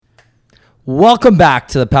Welcome back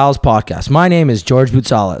to the Pals Podcast. My name is George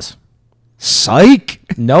Boutsales. Psych.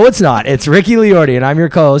 No, it's not. It's Ricky Liordi, and I'm your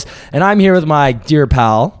co-host. And I'm here with my dear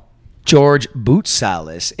pal, George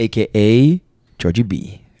Boutsales, a.k.a. Georgie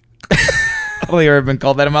B. I've only ever been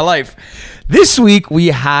called that in my life. This week, we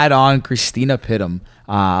had on Kristina Pittam,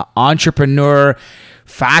 entrepreneur,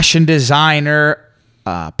 fashion designer,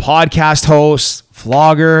 podcast host,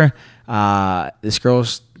 vlogger. This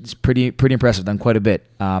girl's pretty impressive, done quite a bit.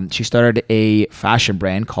 She started a fashion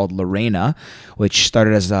brand called Lorena, which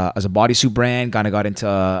started as a bodysuit brand, kind of got into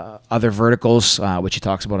other verticals, which she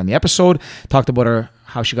talks about on the episode. Talked about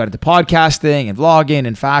how she got into podcasting and vlogging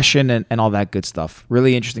and fashion and all that good stuff.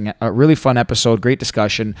 Really interesting, really fun episode, great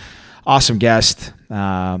discussion. Awesome guest.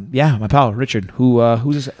 My pal, Richard,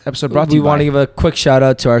 who's this episode brought to you by? We want to give a quick shout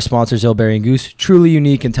out to our sponsors, Ilberry and Goose. Truly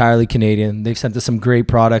unique, entirely Canadian. They've sent us some great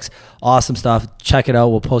products. Awesome stuff. Check it out.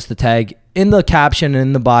 We'll post the tag in the caption and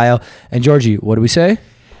in the bio. And Georgie, what do we say?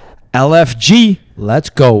 LFG. Let's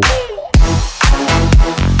go.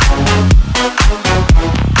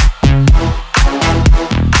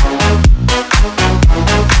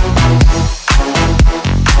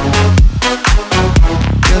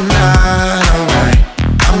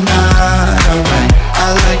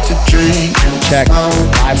 Check. Right.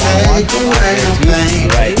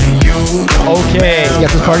 Okay. Let's get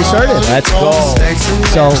this party started. Let's go.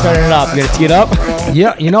 So starting it up. You gonna tee it up?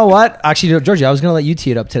 Yeah. You know what? Actually, Georgie, I was going to let you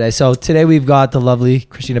tee it up today. So today we've got the lovely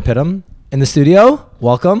Kristina Pittam in the studio.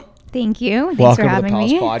 Welcome. Thank you. Thanks Welcome for having to the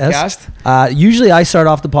Pals me. Podcast. Yes. Usually I start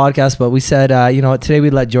off the podcast, but we said, you know what? Today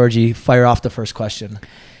we'd let Georgie fire off the first question.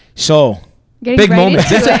 So... Getting big right moment.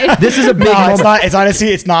 into it. This is a big moment. It's honestly,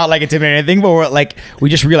 it's not like intimidating anything, but we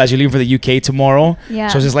just realized you're leaving for the UK tomorrow. Yeah.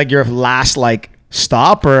 So is this like your last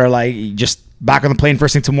stop, or just back on the plane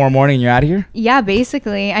first thing tomorrow morning and you're out of here? Yeah,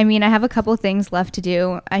 basically. I mean, I have a couple things left to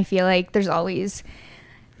do. I feel like there's always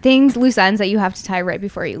loose ends that you have to tie right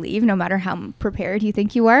before you leave, no matter how prepared you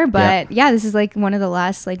think you are. But yeah, this is one of the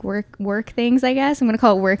last work things, I guess. I'm going to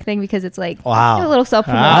call it work thing because it's wow. a little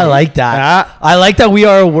self-promotion. I like that. I like that we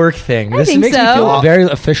are a work thing. I think makes me feel very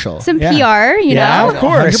official. Some PR, you know? Of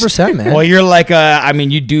course. 100%, man. Well, you're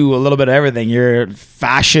you do a little bit of everything. You're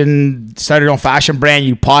started your own fashion brand,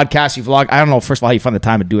 you podcast, you vlog. I don't know, first of all, how you find the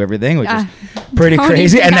time to do everything, which is pretty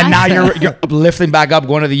crazy. And then now you're lifting back up,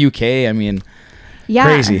 going to the UK. I mean... Yeah,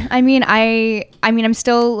 crazy. I mean, I'm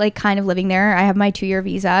still kind of living there. I have my 2-year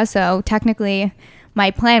visa, so technically,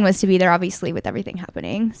 my plan was to be there. Obviously, with everything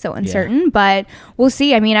happening, so uncertain. But we'll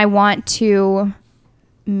see. I mean, I want to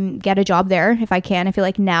get a job there if I can. I feel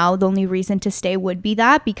like now the only reason to stay would be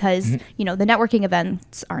that because the networking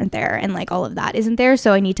events aren't there and all of that isn't there.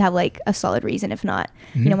 So I need to have a solid reason. If not,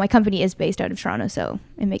 my company is based out of Toronto, so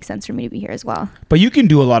it makes sense for me to be here as well. But you can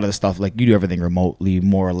do a lot of the stuff, you do everything remotely,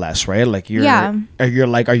 more or less, right?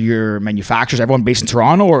 Are your manufacturers, everyone based in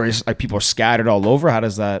Toronto, or is people are scattered all over? How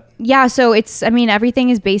does that? Yeah, so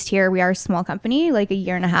everything is based here. We are a small company, a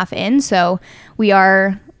year and a half in, so we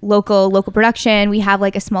are local production. We have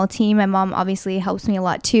a small team. My mom obviously helps me a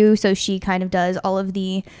lot too, so she kind of does all of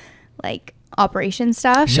the operation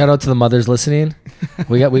stuff. Shout out to the mothers listening.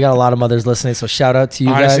 We got a lot of mothers listening, so shout out to you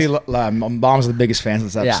honestly, guys. Mom's the biggest fans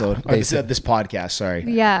of this episode. Yeah, this podcast, sorry.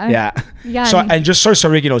 Yeah. So and just so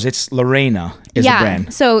Ricky knows, it's Lorena is the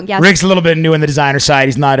brand. So yeah, Rick's a little bit new in the designer side.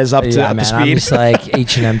 He's not as up to man, speed. I'm just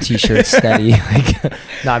H&M t-shirts steady.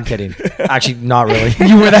 No, I'm kidding. Actually, not really.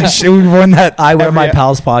 You wear that shit. We've worn that. I wear my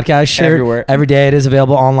Pals Podcast shirt everywhere. Every day. It is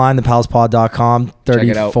available online, thepalspod.com.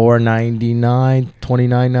 $34.99,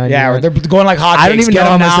 $29.99. Yeah, they're going like hotcakes. I don't even know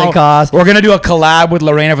how much they cost. We're gonna do a collab with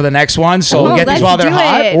Lorena for the next one, so get these while they're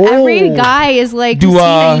hot. Every guy is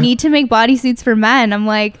Kristina, you need to make bodysuits for men. I'm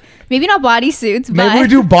maybe not bodysuits, but maybe we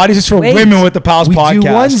do bodysuits for women with the Pals Podcast. We do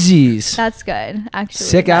onesies. That's good, actually.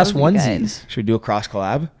 Sick ass onesies. Should we do a cross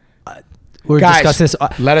collab? We're discussing this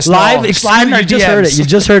let us live. know. Exclusive. You just heard it. You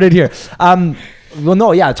just heard it here. Talking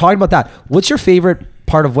about that. What's your favorite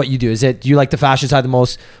part of what you do? Do you like the fashion side the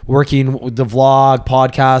most? Working the vlog,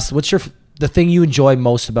 podcast. What's the thing you enjoy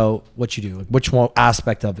most about what you do? Which one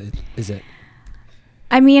aspect of it is it?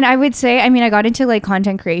 I would say, I got into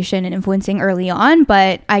content creation and influencing early on,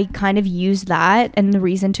 but I kind of used that and the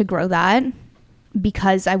reason to grow that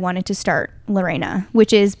because I wanted to start Lorena,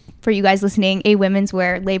 which is, for you guys listening, a women's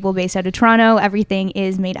wear label based out of Toronto. Everything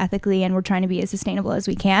is made ethically and we're trying to be as sustainable as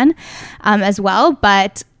we can as well.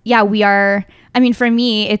 But yeah, we are, for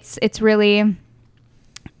me, it's really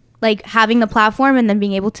having the platform and then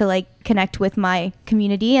being able to connect with my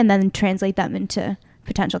community and then translate them into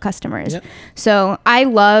potential customers. Yep. So I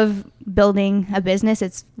love building a business.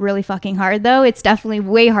 It's really fucking hard though. It's definitely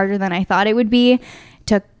way harder than I thought it would be.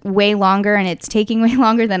 took way longer, and it's taking way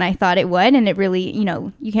longer than I thought it would. And it really, you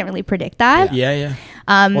know, you can't really predict that. Yeah.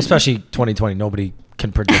 Well, especially 2020, nobody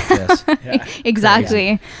can predict this.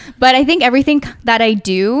 Exactly. But I think everything that I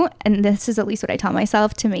do, and this is at least what I tell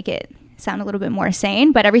myself to make it sound a little bit more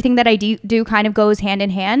sane, but everything that I do kind of goes hand in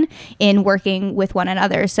hand in working with one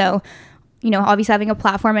another. So, you know, obviously having a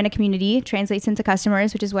platform and a community translates into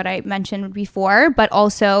customers, which is what I mentioned before, but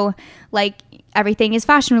also like everything is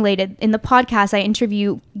fashion related. In the podcast, I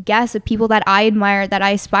interview guests of people that I admire, that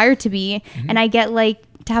I aspire to be, and I get like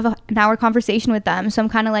to have an hour conversation with them. So I'm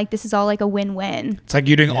kind of like, this is all like a win-win. It's like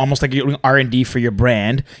you're doing almost like you're doing R&D for your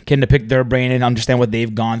brand, getting to pick their brain and understand what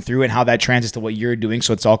they've gone through and how that translates to what you're doing.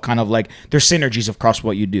 So it's all kind of like there's synergies across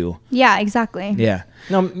what you do. Yeah, exactly. Yeah.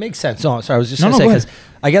 No, it makes sense. No, sorry, I was just going to say, because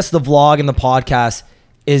I guess the vlog and the podcast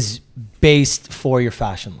is based for your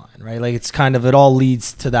fashion line, right? Like it's kind of, it all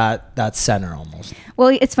leads to that center almost.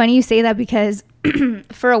 Well, it's funny you say that because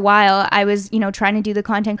for a while I was, you know, trying to do the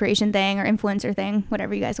content creation thing or influencer thing,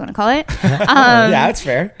 whatever you guys want to call it. Yeah, that's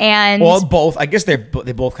fair. And well, both. I guess they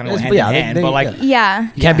both kind of go hand in hand. But like, yeah,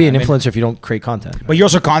 you can't be an influencer if you don't create content. But you're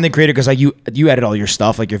also a content creator because like you edit all your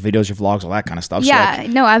stuff, like your videos, your vlogs, all that kind of stuff. Yeah, so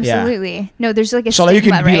like, no, absolutely. Yeah. No, there's like a so stigma, like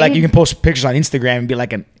you can be right? like, you can post pictures on Instagram and be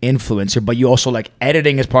like an influencer, but you also like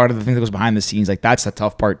editing is part of the thing that goes behind the scenes. Like that's the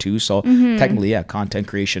tough part too. So technically, yeah, content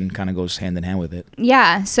creation kind of goes hand in hand with it.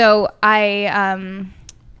 Yeah. So I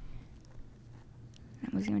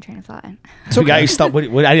was even trying to thought. So got you stuck.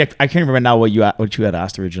 I can't remember now what you had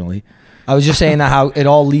asked originally. I was just saying that how it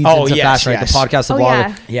all leads into fashion, right? The podcast, the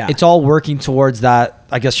blog, yeah. It's all working towards that,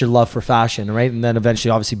 I guess, your love for fashion, right? And then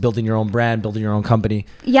eventually, obviously, building your own brand, building your own company.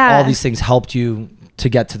 Yeah. All these things helped you to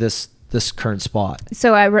get to this current spot.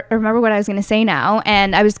 So I remember what I was going to say now,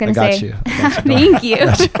 and I was going to say, you. thank you.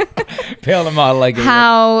 Pale the model like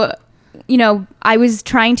how, you know, I was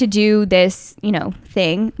trying to do this, you know,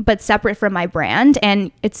 thing, but separate from my brand.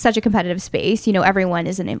 And it's such a competitive space. You know, everyone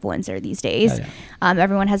is an influencer these days. Yeah.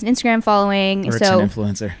 Everyone has an Instagram following. Or so it's an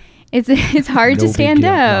influencer. It's hard to stand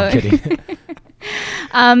out.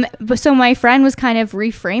 No, but so my friend was kind of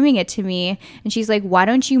reframing it to me, and she's like, why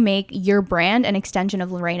don't you make your brand an extension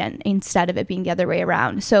of Lorena instead of it being the other way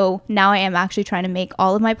around? So now I am actually trying to make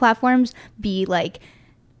all of my platforms be like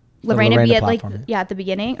Lorena be at like, at the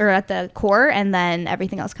beginning or at the core, and then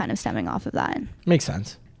everything else kind of stemming off of that. Makes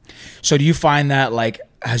sense. So do you find that like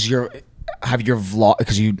have your vlog,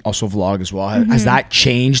 because you also vlog as well, has that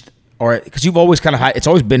changed? Or because you've always kind of had, it's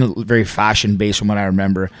always been very fashion based from what I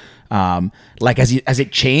remember. Like has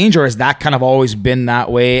it changed, or has that kind of always been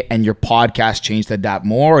that way and your podcast changed to adapt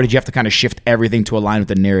more, or did you have to kind of shift everything to align with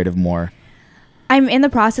the narrative more? I'm in the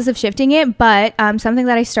process of shifting it, but something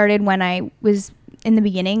that I started when I was in the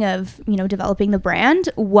beginning of, you know, developing the brand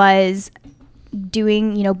was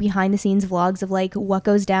doing, you know, behind the scenes vlogs of like what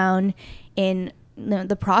goes down in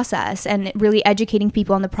the process, and really educating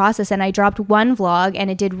people on the process. And I dropped one vlog,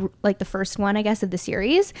 and it did, like the first one, I guess, of the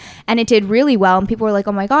series, and it did really well, and people were like,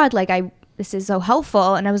 oh my god, like this is so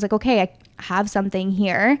helpful. And I was like, okay, I have something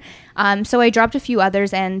here. So I dropped a few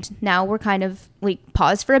others, and now we're kind of like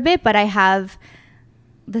paused for a bit, but I have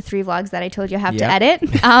the 3 vlogs that I told you I have to edit.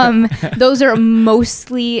 Those are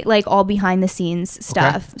mostly like all behind the scenes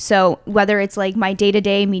stuff. Okay. So whether it's like my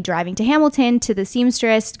day-to-day, me driving to Hamilton to the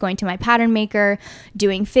seamstress, going to my pattern maker,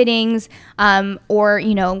 doing fittings, or,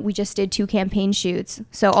 you know, we just did 2 campaign shoots.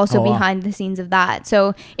 So also behind the scenes of that.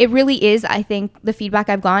 So it really is, I think the feedback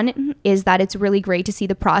I've gotten is that it's really great to see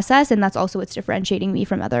the process. And that's also what's differentiating me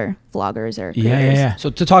from other vloggers or creators. Yeah. So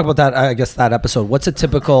to talk about that, I guess that episode, what's a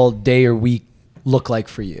typical day or week look like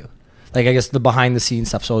for you? Like, I guess the behind the scenes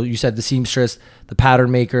stuff. So you said the seamstress, the pattern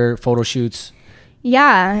maker, photo shoots.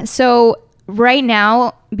 Yeah. So right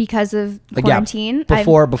now, because of quarantine,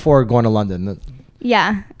 before going to London.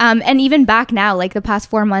 Yeah. And even back now, like the past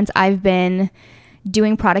 4 months, I've been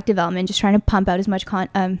doing product development, just trying to pump out as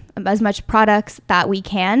much products that we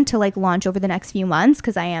can to like launch over the next few months,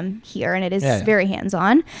 because I am here and it is very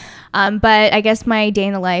hands-on. But I guess my day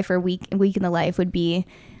in the life or week in the life would be,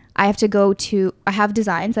 I have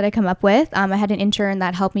designs that I come up with. I had an intern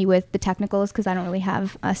that helped me with the technicals because I don't really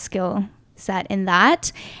have a skill set in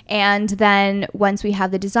that. And then once we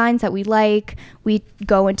have the designs that we like, we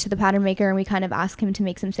go into the pattern maker and we kind of ask him to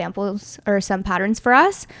make some samples or some patterns for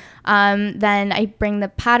us. Then I bring the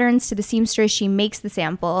patterns to the seamstress. She makes the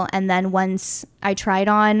sample. And then once I try it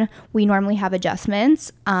on, we normally have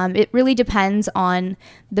adjustments. It really depends on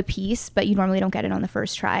the piece, but you normally don't get it on the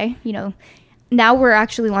first try, you know. Now we're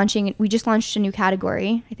actually we just launched a new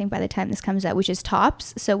category, I think by the time this comes out, which is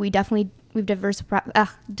tops. So we've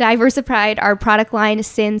diversified our product line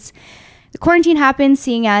since the quarantine happened,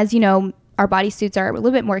 seeing as, you know, our bodysuits are a little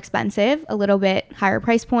bit more expensive, a little bit higher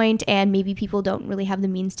price point, and maybe people don't really have the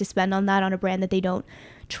means to spend on that on a brand that they don't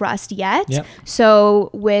trust yet. Yep. So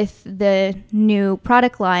with the new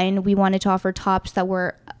product line, we wanted to offer tops that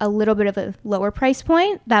were a little bit of a lower price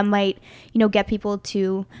point that might, get people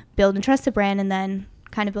to build and trust the brand, and then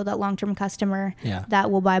kind of build that long-term customer that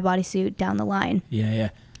will buy a bodysuit down the line. Yeah.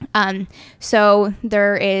 So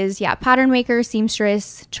there is, pattern maker,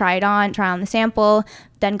 seamstress, try on the sample,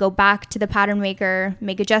 then go back to the pattern maker,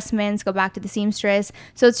 make adjustments, go back to the seamstress.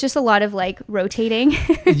 So it's just a lot of like rotating.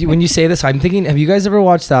 When you say this, I'm thinking, have you guys ever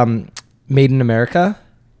watched Made in America?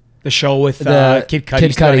 The show with The Kid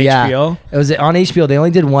Cudi on HBO. It was on HBO. They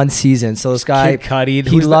only did one season. So this guy, Kid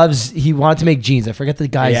Cudi, he wanted to make jeans. I forget the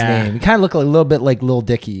guy's name. He kind of looked a little bit like Lil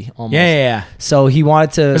Dicky almost. Yeah. So he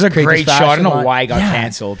wanted to. It was a create great this show. I don't know fashion line. why it got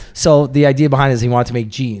canceled. So the idea behind it is he wanted to make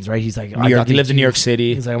jeans, right? He's like, He lived in New York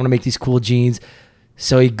City. He's like, I want to make these cool jeans.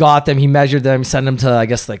 So he got them. He measured them. Sent them to, I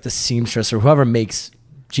guess, like the seamstress or whoever makes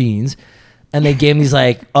jeans. And they gave him these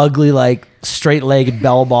like ugly, like straight-legged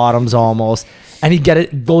bell bottoms almost. And he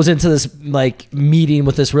goes into this like meeting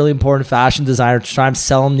with this really important fashion designer to try and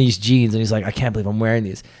sell him these jeans. And he's like, I can't believe I'm wearing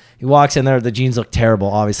these. He walks in there. The jeans look terrible,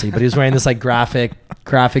 obviously, but he was wearing this like graphic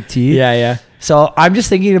tee. Yeah. So I'm just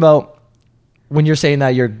thinking about when you're saying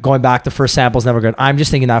that you're going back, the first sample's never good. I'm just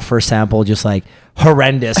thinking that first sample just like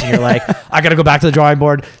horrendous. And you're like, I got to go back to the drawing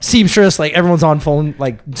board. Seamstress, like everyone's on phone,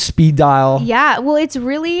 like speed dial. Yeah. Well, it's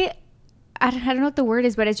really, I don't know what the word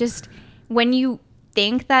is, but it's just when you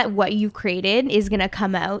think that what you created is gonna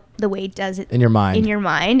come out the way it does it in your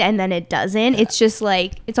mind, and then it doesn't. It's just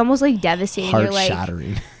like, it's almost like devastating. Heart like,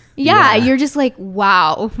 shattering. Yeah, you're just like,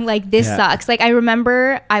 wow, like this sucks. Like I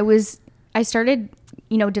remember I started,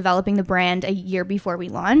 developing the brand a year before we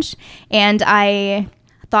launched, and I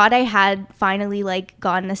thought I had finally like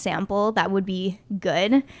gotten a sample that would be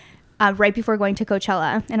good. Right before going to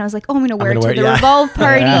Coachella, and I was like, "Oh, I'm gonna wear it to the Revolve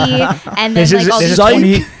party." And then this is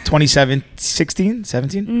 2016,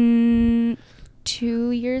 17? 2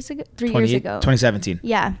 years ago, 3 years ago, 2017.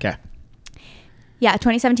 Yeah. Okay. Yeah,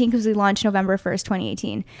 2017 because we launched November 1st,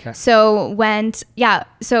 2018. Okay. So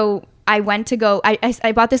I went to go.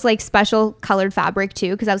 I bought this like special colored fabric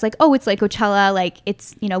too because I was like, oh, it's like Coachella, like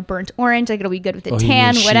it's burnt orange, like it'll be good with the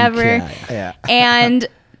tan, whatever. Yeah. And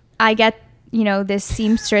I get this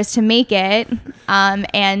seamstress to make it,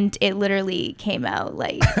 and it literally came out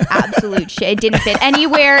like absolute shit. It didn't fit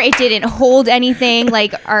anywhere. It didn't hold anything.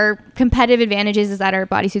 Like our competitive advantages is that our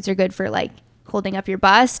bodysuits are good for like holding up your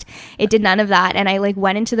bust. It did none of that. And I like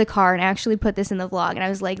went into the car and I actually put this in the vlog, and I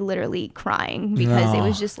was like literally crying because it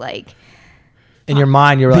was just like, in your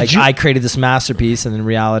mind, you're like, I created this masterpiece, and in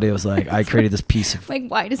reality, it was like, I created this piece of. like,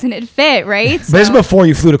 why doesn't it fit, right? But this is before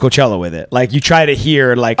you flew to Coachella with it. Like, you tried it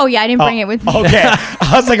here, like. Oh yeah, I didn't bring it with me. Okay,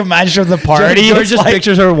 I was like, imagine the party. George just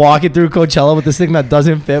pictures her walking through Coachella with this thing that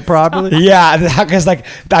doesn't fit properly. Yeah, because like,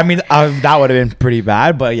 I mean, that would have been pretty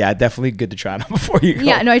bad. But yeah, definitely good to try it on before you go.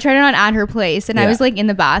 Yeah, no, I tried it on at her place, and I was like in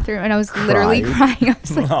the bathroom, and I was literally crying. I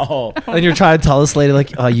was like, Oh. And you're trying to tell this lady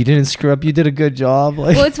like, oh, you didn't screw up. You did a good job.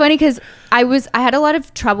 Like, well, it's funny because I had a lot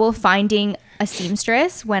of trouble finding a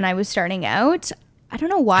seamstress when I was starting out. I don't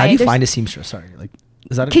know why. how do you find a seamstress? Sorry, like,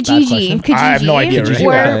 is that a bad Kijiji? question? I have no idea, right?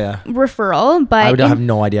 Or Yeah. referral, but I would have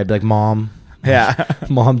no idea. I'd be like, Mom, Yeah.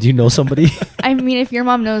 Mom, do you know somebody? I mean, if your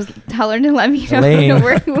mom knows, tell her to let me know Elaine. who to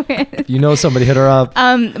work with. You know somebody, hit her up.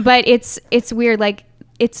 But it's weird. Like,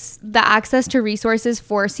 it's the access to resources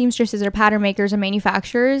for seamstresses or pattern makers or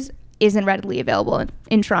manufacturers isn't readily available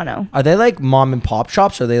in Toronto. Are they like mom and pop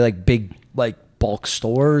shops? Or are they like big, like bulk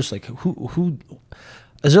stores? Like who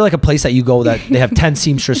is there like a place that you go that they have 10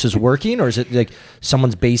 seamstresses working, or is it like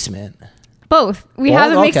someone's basement? Both. We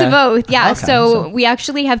have a mix of both. Yeah. Okay, so we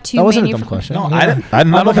actually have two. That wasn't a dumb question. No, I don't I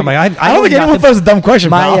don't think anyone thought it was a dumb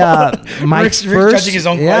question. my my Rick's first judging his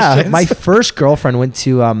own questions. my first girlfriend went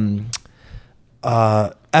to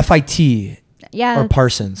FIT Yeah. or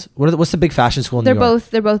Parsons. What's the big fashion school in They're New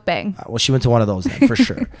York? both big. Well, she went to one of those then, for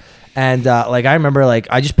sure. And like I remember, like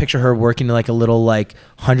I just picture her working in like a little like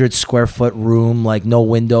 100 square foot room, like no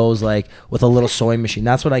windows, like with a little sewing machine.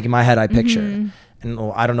 That's what like in my head I picture. Mm-hmm. And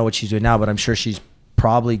well, I don't know what she's doing now, but I'm sure she's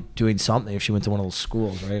probably doing something if she went to one of those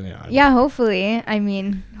schools, right? Yeah, hopefully. I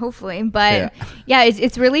mean, hopefully. But yeah,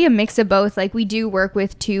 it's really a mix of both. Like we do work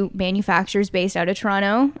with two manufacturers based out of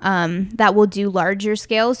Toronto that will do larger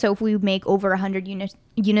scale. So if we make over 100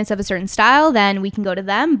 units of a certain style, then we can go to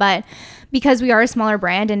them. But because we are a smaller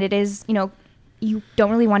brand and it is, you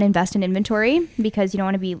don't really want to invest in inventory because you don't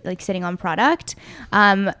want to be like sitting on product.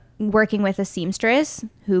 Working with a seamstress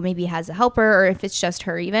who maybe has a helper, or if it's just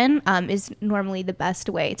her even, is normally the best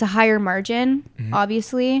way. It's a higher margin,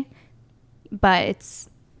 obviously, but it's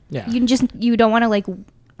Yeah. you don't want to like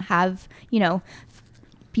have,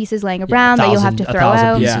 pieces laying around that you'll have to throw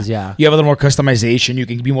out. Pieces, yeah. You have a little more customization. You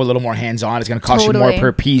can be a little more hands-on. It's going to cost you more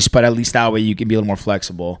per piece, but at least that way you can be a little more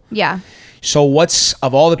flexible. Yeah. So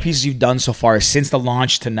of all the pieces you've done so far since the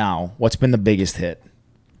launch to now, what's been the biggest hit?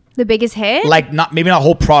 The biggest hit? Like maybe not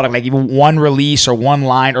whole product, like even one release or one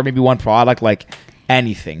line or maybe one product, like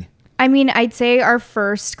anything. I mean, I'd say our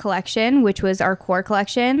first collection, which was our core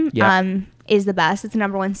collection, is the best. It's the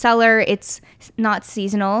number one seller. It's not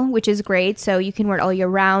seasonal, which is great. So you can wear it all year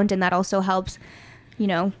round. And that also helps,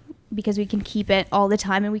 because we can keep it all the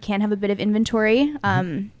time and we can have a bit of inventory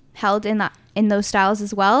held in those styles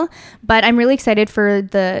as well. But I'm really excited for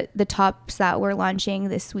the tops that we're launching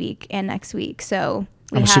this week and next week. So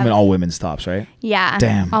I'm assuming all women's tops, right? Yeah.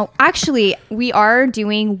 Damn. Oh, actually, we are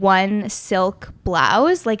doing one silk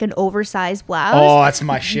blouse, like an oversized blouse. Oh, that's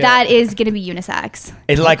my shit. That is going to be unisex.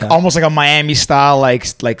 It's like almost like a Miami style, like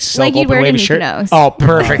silk Like you'd open wear it wavy in shirt. Mykonos. Oh,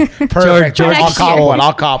 perfect. Perfect. George,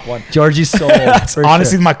 I'll cop one. Georgie's soul.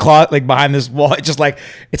 Honestly, my closet, like behind this wall, it's just like,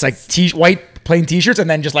 it's like white plain t-shirts and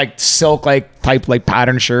then just like silk type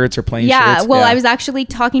pattern shirts or plain shirts. Yeah, well, I was actually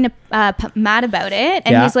talking to Matt about it,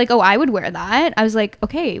 and he's like, "Oh, I would wear that." I was like,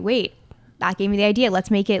 "Okay, wait." That gave me the idea. Let's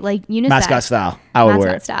make it like unisex. Mascot style. I would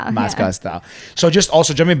wear it. Mascot style. So just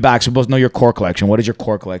also jumping back, so we both know your core collection. What does your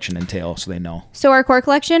core collection entail so they know? So our core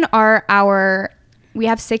collection we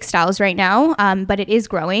have 6 styles right now, but it is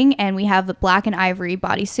growing, and we have the black and ivory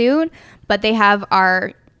bodysuit, but they have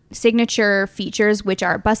our signature features, which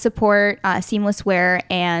are bust support, seamless wear,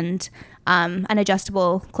 and an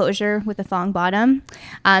adjustable closure with a thong bottom,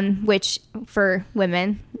 which for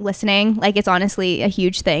women listening, like, it's honestly a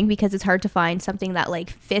huge thing because it's hard to find something that like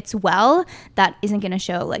fits well that isn't going to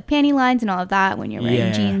show like panty lines and all of that when you're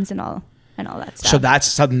wearing jeans and all that stuff. So that's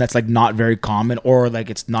something that's like not very common, or like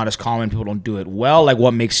it's not as common, people don't do it well. Like,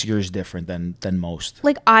 what makes yours different than most?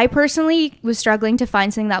 Like, I personally was struggling to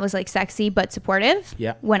find something that was like sexy but supportive.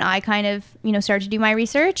 Yeah. When I kind of started to do my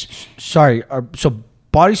research. Sorry, so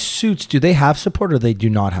bodysuits, do they have support or they do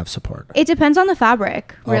not have support? It depends on the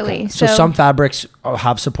fabric, really. Okay. So some fabrics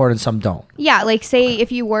have support and some don't. Yeah, like say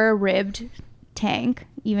if you wore a ribbed tank,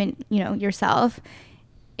 even yourself,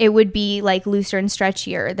 it would be like looser and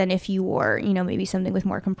stretchier than if you wore, maybe something with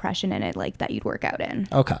more compression in it, like that you'd work out in.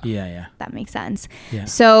 Okay. Yeah. That makes sense. Yeah.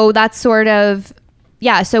 So that's sort of,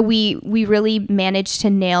 so we really managed to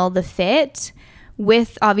nail the fit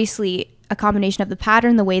with obviously a combination of the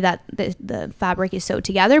pattern, the way that the fabric is sewed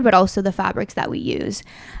together, but also the fabrics that we use.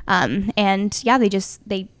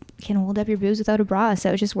 They can hold up your boobs without a bra.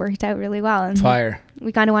 So it just worked out really well. And Fire.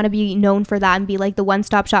 we kind of want to be known for that and be like the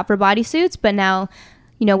one-stop shop for bodysuits, but now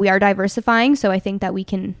we are diversifying, so I think that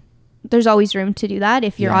there's always room to do that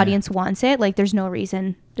if your audience wants it. Like, there's no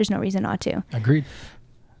reason not to. Agreed.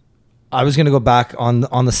 I was going to go back on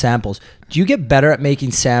the samples. Do you get better at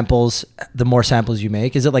making samples the more samples you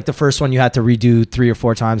make? Is it like the first one you had to redo 3 or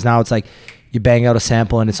 4 times? Now it's like you bang out a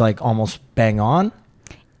sample and it's like almost bang on?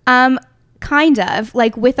 Kind of.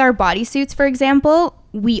 Like with our bodysuits, for example,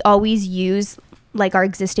 we always use like our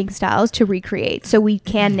existing styles to recreate, so we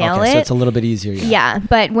can nail it. So it's a little bit easier. Yeah,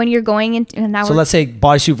 but when you're going into now, so let's say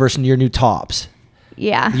bodysuit versus your new tops.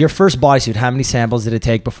 Yeah. Your first bodysuit, how many samples did it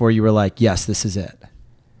take before you were like, yes, this is it?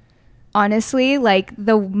 Honestly, like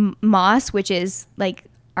the moss, which is like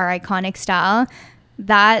our iconic style,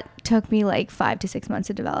 that took me like 5 to 6 months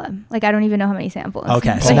to develop. Like, I don't even know how many samples.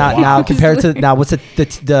 Okay, so now compared to now, what's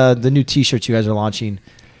the new T-shirts you guys are launching?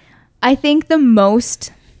 I think the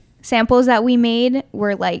most samples that we made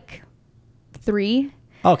were like 3.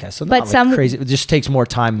 Okay, so not like crazy. It just takes more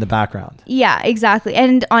time in the background. Yeah, exactly.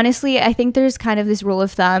 And honestly, I think there's kind of this rule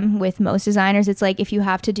of thumb with most designers. It's like if you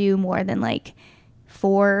have to do more than like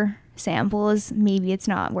 4 samples, maybe it's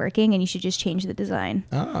not working and you should just change the design.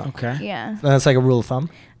 Oh, okay. Yeah. That's like a rule of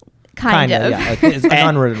thumb? Kind of. Yeah. Like, it's an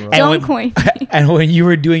unwritten rule. Don't coin me. And when you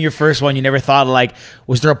were doing your first one, you never thought like,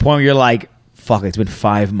 was there a point where you're like, fuck, it's been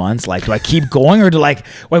 5 months. Like, do I keep going or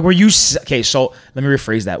were you, okay, so let me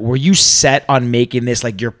rephrase that. Were you set on making this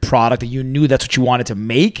like your product that you knew that's what you wanted to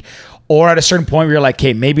make? Or at a certain point where you're like,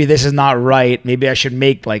 okay, maybe this is not right. Maybe I should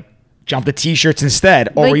make jump the T-shirts instead.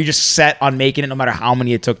 Or were you just set on making it no matter how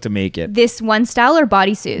many it took to make it? This one style or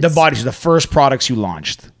bodysuits? The bodysuits, the first products you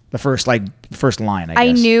launched. The first line, I guess.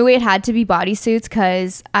 I knew it had to be bodysuits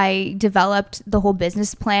because I developed the whole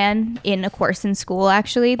business plan in a course in school,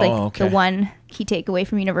 actually. The one key takeaway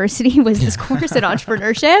from university was this course in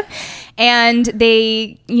entrepreneurship. And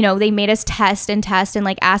they made us test and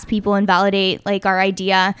like ask people and validate like our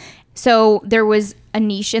idea. So there was a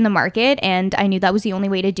niche in the market, and I knew that was the only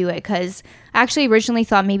way to do it, because I actually originally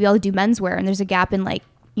thought maybe I'll do menswear, and there's a gap in like,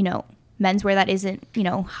 you know, menswear that isn't, you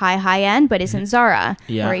know, high end, but isn't Zara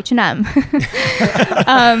or H&M.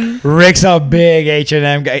 Rick's a big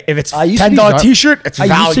H&M guy. If it's $10 t-shirt, it's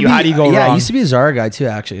value. How do you go wrong? Yeah, I used to be a Zara guy too,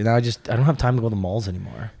 actually. Now I don't have time to go to the malls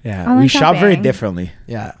anymore. Yeah, we shop very differently.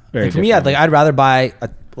 Yeah, very like for me, I'd rather buy a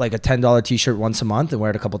 $10 t-shirt once a month and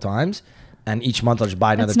wear it a couple times. And each month I'll just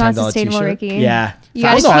buy another $10 t-shirt. Ricky. Yeah. You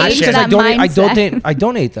gotta change that mindset. I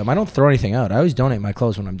donate them. I don't throw anything out. I always donate my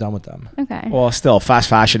clothes when I'm done with them. Okay. Well, still, fast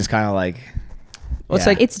fashion is kind of like... Well, it's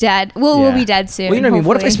like... It's dead. We'll be dead soon. Well, you know what I mean?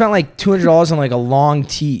 What if I hopefully. spent like $200 on like a long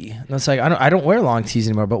tee? And it's like, I don't wear long tees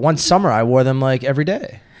anymore. But one summer I wore them like every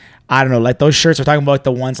day. I don't know, like those shirts we're talking about,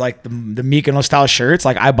 the ones like the Mykonos style shirts.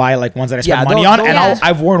 Like I buy like ones that I spend money on. And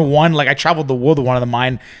I've worn one, like I traveled the world with one of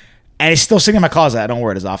mine. And it's still sitting in my closet. I don't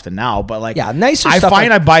wear it as often now, but like, nicer I stuff.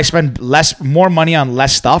 I spend more money on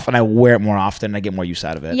less stuff, and I wear it more often. And I get more use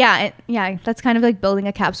out of it. Yeah, that's kind of like building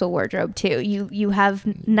a capsule wardrobe too. You have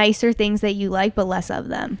nicer things that you like, but less of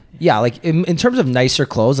them. Yeah, like in terms of nicer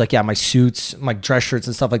clothes, like my suits, my dress shirts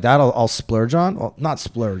and stuff like that, I'll splurge on. Well, not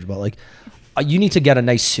splurge, but like you need to get a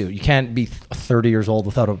nice suit. You can't be 30 years old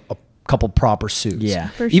without a couple proper suits. Yeah,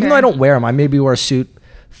 for sure. Even though I don't wear them, I maybe wear a suit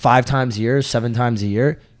 5 times a year, 7 times a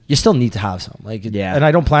year. You still need to have some, and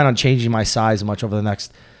I don't plan on changing my size much over the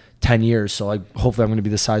next 10 years. So hopefully I'm going to be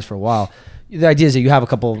this size for a while. The idea is that you have a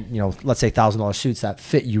couple, let's say $1,000 suits that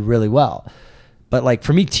fit you really well. But like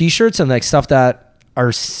for me, t-shirts and like stuff that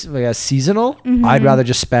are seasonal, I'd rather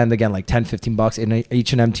just spend again, like $10-15 in an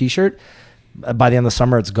H&M t-shirt. By the end of the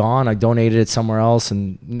summer, it's gone. I donated it somewhere else,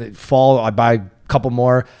 and fall I buy a couple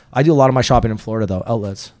more. I do a lot of my shopping in Florida though,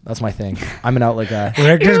 outlets. That's my thing. I'm an outlet guy.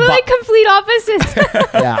 You're like complete opposites.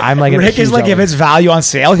 Yeah, I'm like Rick is like, if it's value on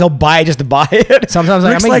sale, he'll buy it just to buy it. Sometimes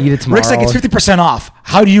I might need it tomorrow. Rick's like, it's 50% off.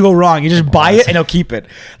 How do you go wrong? You just buy it and he'll keep it.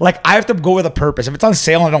 Like I have to go with a purpose. If it's on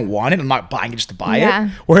sale and I don't want it, I'm not buying it just to buy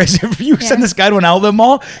it. Whereas if you send this guy to an outlet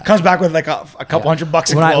mall, comes back with like a couple $100 in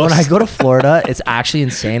clothes. When I go to Florida, it's actually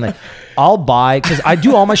insane. Like I'll buy, because I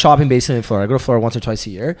do all my shopping basically in Florida. I go to Florida once or twice a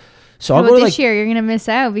year. So I'll go to this year you're gonna miss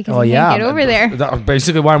out because you can't get over there.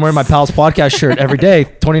 Basically why I'm wearing my Pals podcast shirt every day,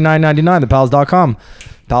 $29.99, thepals.com,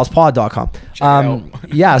 palspod.com.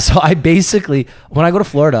 Yeah, so I basically, when I go to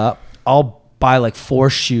Florida, I'll buy like 4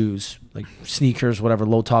 shoes, like sneakers, whatever,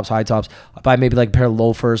 low tops, high tops. I'll buy maybe like a pair of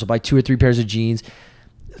loafers. I'll buy 2 or 3 pairs of jeans,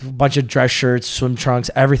 a bunch of dress shirts, swim trunks,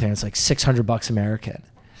 everything. It's like $600 American.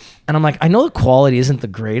 And I'm like, I know the quality isn't the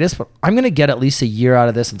greatest, but I'm going to get at least a year out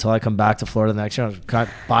of this until I come back to Florida the next year and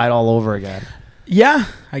buy it all over again. Yeah.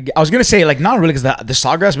 I was going to say, like, not really, because the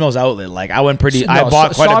Sawgrass Mills outlet, like, I went pretty, I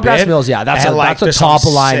bought quite a bit. Sawgrass Mills, yeah, that's a top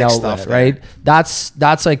of line outlet, right?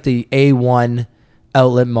 That's like the A1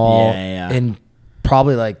 outlet mall in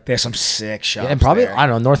probably like... There's some sick shops and probably, there. I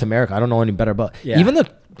don't know, North America. I don't know any better, but even the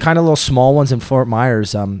kind of little small ones in Fort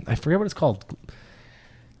Myers, I forget what it's called.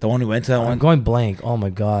 The one who went to that one. I'm going blank. Oh my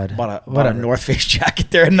God. Bought a North Face jacket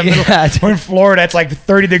there in the middle. We're in Florida. It's like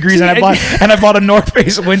 30 degrees, and I bought a North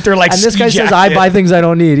Face winter like. And this guy says I buy things I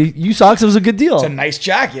don't need. You saw it was a good deal. It's a nice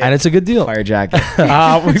jacket, and it's a good deal. Fire jacket.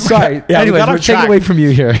 Sorry. Anyways, we're taking away from you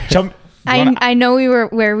here. I know we were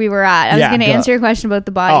where we were at. I was going to answer your question about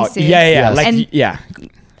the bodysuit.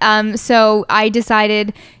 So I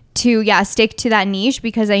decided to stick to that niche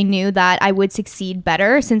because I knew that I would succeed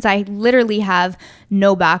better, since I literally have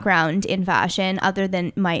no background in fashion other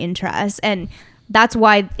than my interests. And that's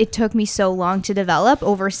why it took me so long to develop,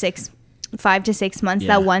 over 5 to 6 months,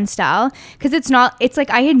 that one style. Because it's like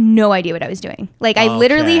I had no idea what I was doing. Like I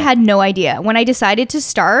literally had no idea. When I decided to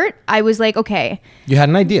start, I was like, okay. You had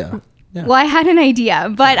an idea. Yeah. Well, I had an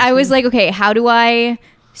idea, but I was like, okay, how do I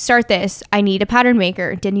start this? I need a pattern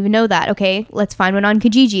maker. Didn't even know that. Okay, let's find one on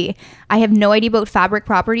Kijiji. I have no idea about fabric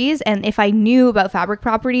properties, and if I knew about fabric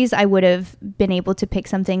properties, I would have been able to pick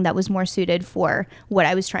something that was more suited for what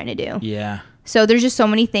I was trying to do. Yeah. So there's just so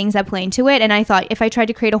many things that play into it, and I thought if I tried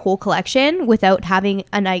to create a whole collection without having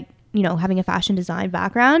having a fashion design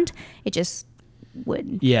background, it just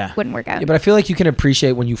wouldn't work out. Yeah, but I feel like you can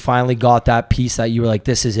appreciate when you finally got that piece that you were like,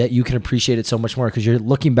 this is it. You can appreciate it so much more because you're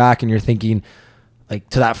looking back and you're thinking, like,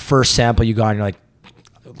 to that first sample you got and you're like,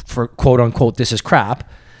 for quote unquote, this is crap.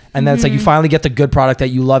 And then it's like you finally get the good product that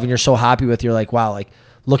you love and you're so happy with. You're like, wow, like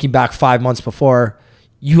looking back 5 months before,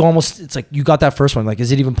 it's like you got that first one. Like,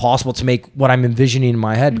 is it even possible to make what I'm envisioning in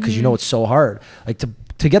my head? Because you know it's so hard. Like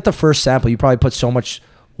to get the first sample, you probably put so much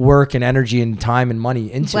work and energy and time and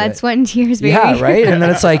money into blood, it. sweat, and tears, baby. Yeah, right? And then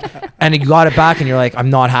it's like, and you got it back and you're like, I'm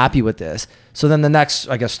not happy with this. So then the next,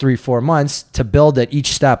 I guess, 3-4 months to build it,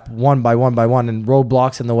 each step one by one by one, and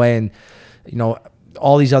roadblocks in the way, and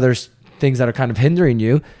all these other things that are kind of hindering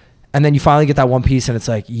you. And then you finally get that one piece and it's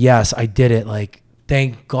like, yes, I did it. Like,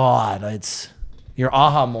 thank God. It's your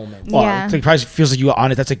aha moment. Well, Yeah. it probably feels like you were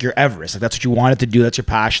on it. That's like your Everest. Like that's what you wanted to do. That's your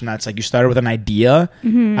passion. That's like you started with an idea.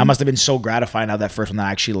 That must have been so gratifying how that first one that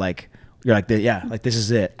actually like, you're like, yeah, like this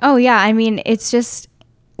is it. Oh yeah. I mean, it's just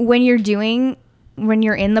when you're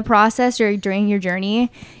in the process or during your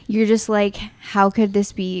journey, you're just like, how could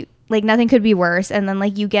this be, like nothing could be worse. And then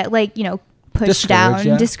like you get like, pushed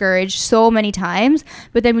down, discouraged so many times.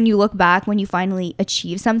 But then when you look back, when you finally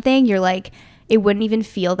achieve something, you're like, it wouldn't even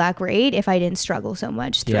feel that great if I didn't struggle so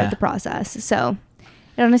much throughout the process. So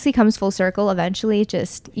it honestly comes full circle eventually.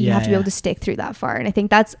 Just you have to be able to stick through that far. And I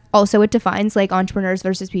think that's also what defines like entrepreneurs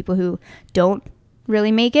versus people who don't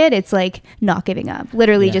really make it. It's like not giving up.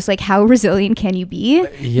 Literally just like how resilient can you be?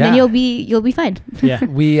 Then you'll be fine. Yeah.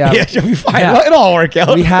 You'll be fine. It'll all work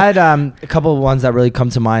out. We had a couple of ones that really come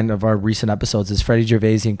to mind of our recent episodes is Freddie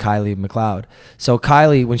Gervais and Kylie McLeod. So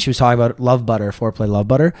Kylie, when she was talking about Love Butter, Foreplay Love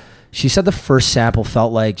Butter, she said the first sample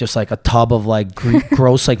felt like just like a tub of like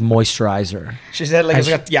gross like moisturizer. She said like it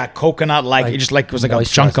was like coconut like it just like it was like a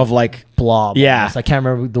chunk of like blob. Yeah. Almost. I can't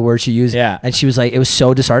remember the word she used. Yeah. And she was like, it was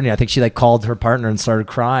so disheartening. I think she like called her partner and started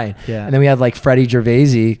crying. Yeah. And then we had like Freddie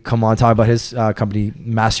Gervais come on talk about his company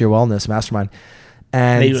Master Your Wellness Mastermind.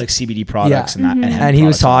 And they do like CBD products and that. And he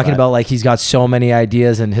was talking about like he's got so many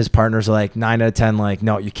ideas and his partners are like 9 out of 10 like,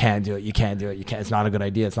 no, you can't do it. You can't do it. You can't. It's not a good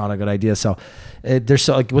idea. It's not a good idea. So there's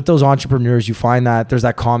so like with those entrepreneurs, you find that there's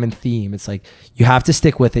that common theme. It's like you have to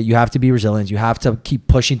stick with it. You have to be resilient. You have to keep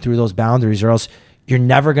pushing through those boundaries or else you're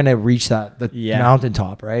never going to reach the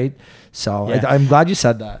mountaintop. Right. So I'm glad you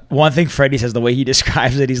said that. One thing Freddie says, the way he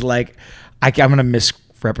describes it, he's like, I'm going to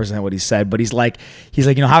misrepresent what he said, but he's like,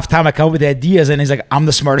 half the time I come up with ideas and he's like, I'm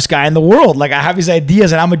the smartest guy in the world. Like I have these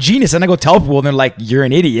ideas and I'm a genius. And I go tell people and they're like, you're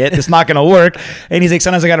an idiot. It's not going to work. And he's like,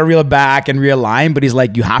 sometimes I got to reel it back and realign, but he's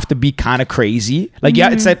like, you have to be kind of crazy. Like,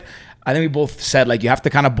 it's that, I think we both said like, you have to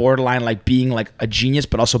kind of borderline like being like a genius,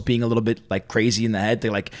 but also being a little bit like crazy in the head to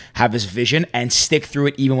like have this vision and stick through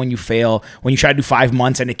it. Even when you fail, when you try to do 5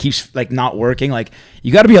 months and it keeps like not working, like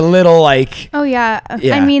you got to be a little like,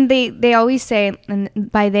 I mean, they always say,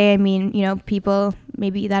 and by they, I mean, people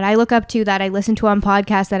maybe that I look up to, that I listen to on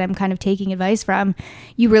podcasts, that I'm kind of taking advice from,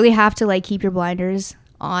 you really have to like keep your blinders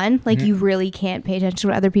on. Like you really can't pay attention to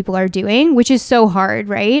what other people are doing, which is so hard,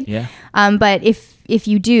 right? But if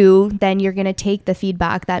you do, then you're going to take the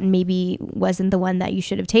feedback that maybe wasn't the one that you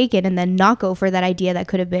should have taken and then not go for that idea that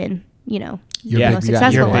could have been, your most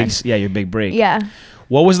successful one. Your big break. Yeah.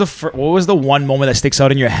 What was the one moment that sticks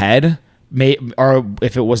out in your head? Or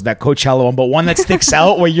if it was that Coachella one, but one that sticks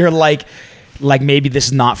out where you're like maybe this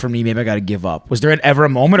is not for me. Maybe I got to give up. Was there ever a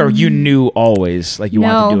moment, or you knew always like you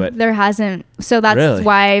wanted to do it? No, there hasn't. So that's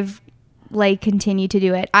why I've like continued to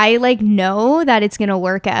do it. I like know that it's gonna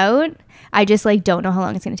work out. I just like don't know how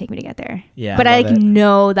long it's gonna take me to get there. Yeah, but I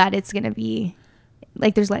know that it's gonna be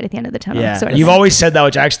like there's light at the end of the tunnel. Yeah, you've always said that,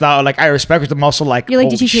 which I actually thought like I respect. But I'm also like, you're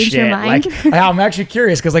like, did you change your mind? Like, I'm actually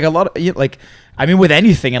curious because like a lot of like. I mean, with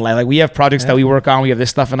anything in life, like we have projects that we work on, we have this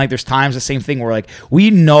stuff, and like there's times the same thing where like we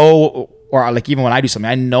know, or like even when I do something,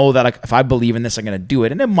 I know that like if I believe in this, I'm gonna do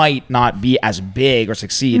it, and it might not be as big or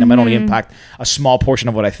succeed. It might only impact a small portion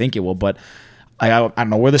of what I think it will, but I don't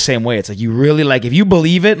know. We're the same way. It's like you really like if you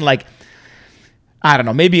believe it, and like I don't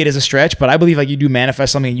know, maybe it is a stretch, but I believe like you do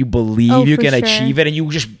manifest something and you believe you can achieve it, and you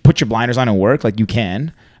just put your blinders on and work like you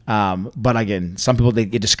can. But again, some people they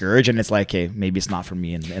get discouraged and it's like, hey, maybe it's not for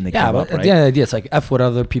me, and they give up, right? At the end of the day, it's like F what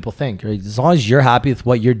other people think, right? As long as you're happy with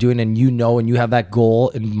what you're doing and and you have that goal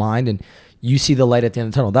in mind and you see the light at the end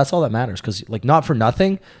of the tunnel, that's all that matters. Because like not for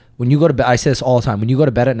nothing, when you go to bed, I say this all the time, when you go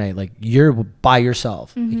to bed at night, like you're by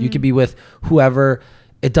yourself. Like, you could be with whoever.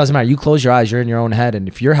 It doesn't matter. You close your eyes, you're in your own head, and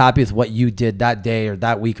if you're happy with what you did that day or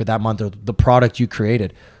that week or that month or the product you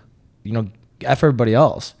created, F everybody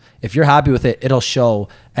else. If you're happy with it, it'll show.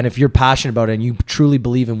 And if you're passionate about it and you truly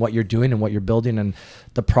believe in what you're doing and what you're building and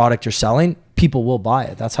the product you're selling, people will buy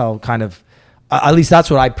it. That's how kind of, at least that's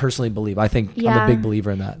what I personally believe. I think I'm a big believer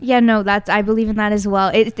in that. Yeah, no, I believe in that as well.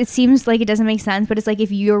 It seems like it doesn't make sense, but it's like if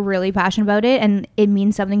you're really passionate about it and it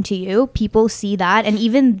means something to you, people see that, and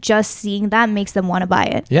even just seeing that makes them want to buy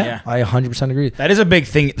it. Yeah, I 100% agree. That is a big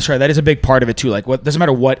thing. Sorry, that is a big part of it too. Like, what doesn't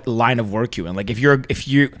matter what line of work you're in. Like, if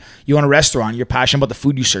you own a restaurant, you're passionate about the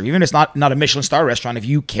food you serve. Even if it's not a Michelin star restaurant, if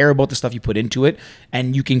you care about the stuff you put into it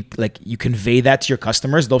and you can you convey that to your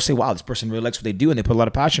customers, they'll say, "Wow, this person really likes what they do," and they put a lot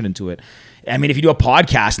of passion into it. I mean, if you do a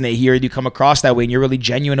podcast and they hear you come across that way and you're really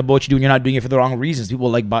genuine about what you do and you're not doing it for the wrong reasons, people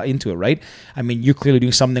will like buy into it, right? I mean, you're clearly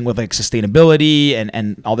doing something with like sustainability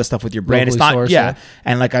and all this stuff with your brand. Locally It's not, sourced, yeah. yeah.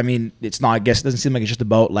 And like, I mean, it's not, I guess it doesn't seem like it's just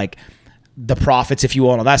about like the profits, if you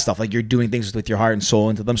will, and all that stuff. Like you're doing things with your heart and soul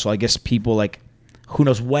into them. So I guess people like, who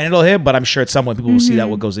knows when it'll hit, but I'm sure at some point people will see that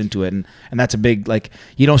what goes into it. And that's a big, like,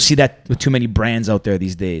 you don't see that with too many brands out there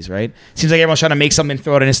these days, right? Seems like everyone's trying to make something,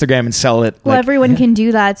 throw it on Instagram and sell it. Well, like, everyone can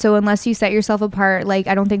do that. So unless you set yourself apart, like,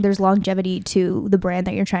 I don't think there's longevity to the brand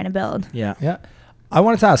that you're trying to build. yeah. Yeah. I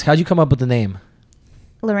wanted to ask, how'd you come up with the name?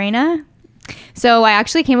 Lorena. So I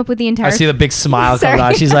actually came up with the entire. I see the big smile coming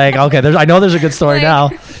Sorry. out. She's like, okay, I know there's a good story Like- now.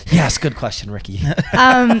 Yes, good question, Ricky.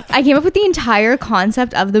 I came up with the entire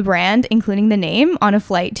concept of the brand, including the name, on a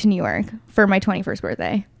flight to New York for my 21st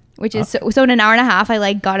birthday, which is so in an hour and a half, I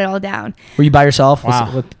like got it all down. Were you by yourself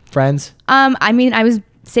Wow. with friends? I mean, I was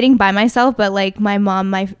sitting by myself, but like my mom,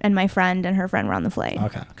 my friend and her friend were on the flight.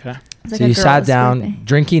 Okay. Okay. It's like So a you sat girl's down, birthday.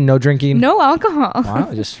 drinking, no drinking? No alcohol.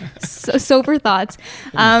 Wow, just So sober thoughts.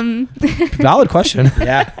 valid question.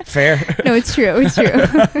 Yeah. Fair. No, it's true. It's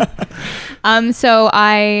true. So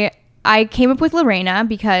I came up with Lorena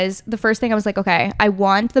because the first thing I was like, okay, I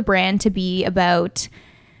want the brand to be about,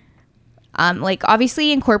 like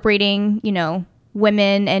obviously incorporating, you know,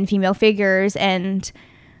 women and female figures and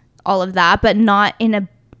all of that, but not in a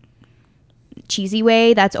cheesy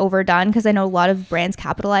way that's overdone, because I know a lot of brands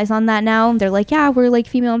capitalize on that now. They're like, yeah, we're like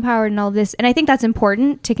female empowered and all of this, and I think that's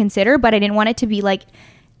important to consider, but I didn't want it to be like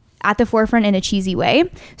at the forefront in a cheesy way.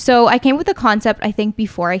 So I came with a concept, I think,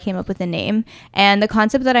 before I came up with a name, and the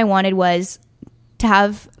concept that I wanted was to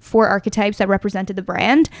have 4 archetypes that represented the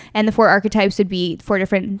brand, and the 4 archetypes would be 4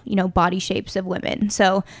 different, you know, body shapes of women.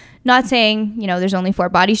 So not saying, you know, there's only 4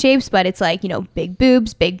 body shapes, but it's like, you know, big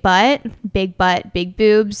boobs, big butt, big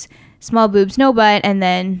boobs, small boobs, no butt, and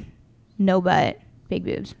then no butt, big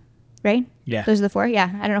boobs, right? Yeah. Those are the 4.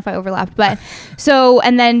 Yeah. I don't know if I overlapped, but so,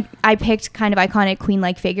 and then I picked kind of iconic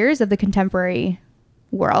queen-like figures of the contemporary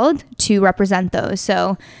world to represent those.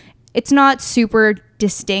 So it's not super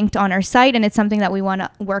distinct on our site, and it's something that we want to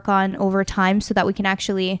work on over time so that we can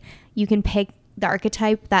actually, you can pick the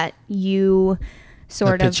archetype that you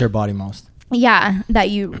sort That of fits your body most. yeah, that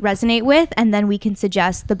you resonate with, and then we can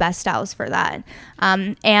suggest the best styles for that.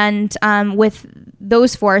 With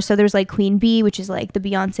those 4, so there's like Queen B, which is like the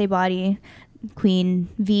Beyonce body, Queen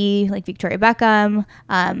V, like Victoria Beckham,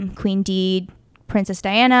 Queen D, Princess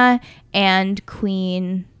Diana, and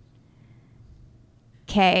Queen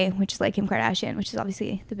K, which is like Kim Kardashian, which is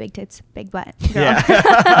obviously the big tits, big butt girl. Yeah.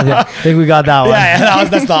 Yeah, I think we got that one. Yeah.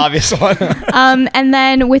 That's the obvious one. And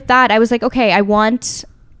then with that, I was like, okay, I want,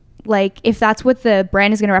 like, if that's what the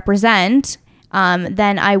brand is going to represent,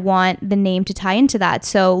 then I want the name to tie into that.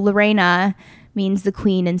 So Lorena means the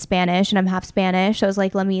queen in Spanish, and I'm half Spanish. So I was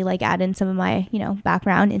like, let me like add in some of my, you know,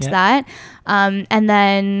 background into that. And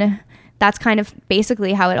then that's kind of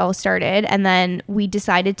basically how it all started. And then we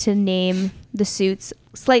decided to name the suits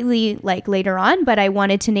slightly like later on, but I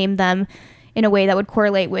wanted to name them in a way that would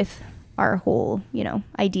correlate with our whole, you know,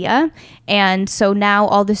 idea. And so now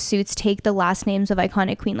all the suits take the last names of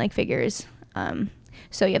iconic queen-like figures.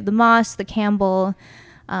 So you have the Moss, the Campbell,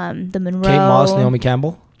 the Monroe. Kate Moss, Naomi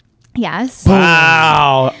Campbell. Yes.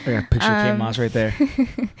 Wow. I got a picture of Kate Moss right there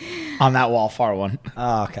on that wall, far one.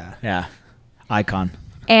 Oh, okay. Yeah. Icon.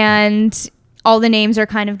 And all the names are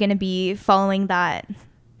kind of going to be following that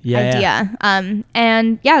idea.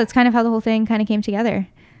 And yeah, that's kind of how the whole thing kind of came together.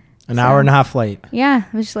 An hour and a half late. Yeah.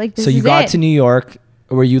 I was just like, this So you is got it. to New York.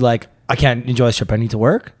 Were you like, I can't enjoy this trip, I need to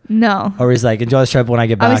work? No. Or is like, enjoy this trip, when I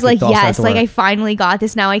get back? I was like, I'll start yes, to like work. I finally got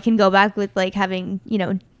this. Now I can go back with like having, you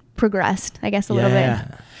know, progressed, I guess, a little bit.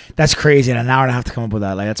 That's crazy. And an hour and a half to come up with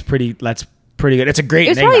that. Like, that's pretty good. It's a great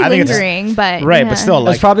It was name. probably I think lingering, but right, yeah. but still, It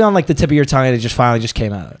was like, probably on like the tip of your tongue, and it just finally just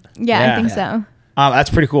came out. Yeah, Yeah. I think Yeah. so. that's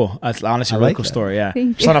pretty cool. That's honestly I a really like cool that. story. Yeah.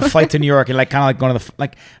 Thank Just on a flight to New York and like kind of like going to the,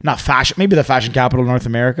 like, not fashion, maybe the fashion capital of North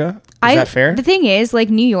America. Is that fair? The thing is, like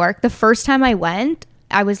New York, the first time I went,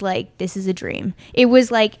 I was like, this is a dream. It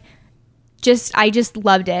was like, I just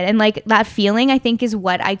loved it. And like that feeling, I think, is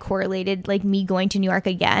what I correlated like me going to New York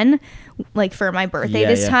again, like for my birthday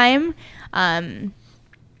this time, kind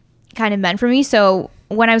of meant for me. So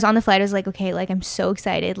when I was on the flight, I was like, okay, like I'm so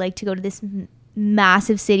excited, like to go to this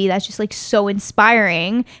massive city that's just like so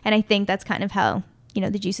inspiring. And I think that's kind of how, you know,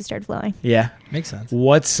 the juices started flowing. Yeah. Makes sense.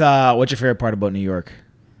 What's your favorite part about New York?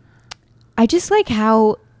 I just like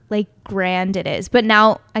how like grand it is. But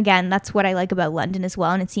now again, that's what I like about London as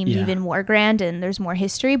well, and it seemed even more grand and there's more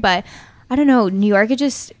history. But I don't know, New York, it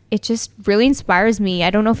just really inspires me. I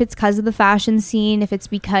don't know if it's because of the fashion scene, if it's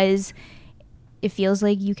because it feels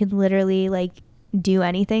like you can literally like do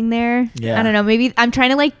anything there. Yeah. I don't know. Maybe I'm trying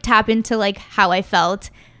to like tap into like how I felt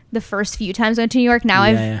the first few times I went to New York. Now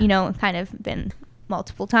I've, you know, kind of been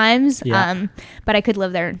multiple times. Yeah. But I could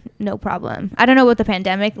live there no problem. I don't know about the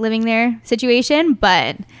pandemic living there situation,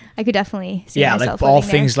 but I could definitely see myself like all living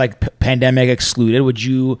things there. like pandemic excluded, would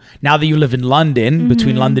you, now that you live in London,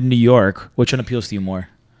 between London and New York, which one appeals to you more?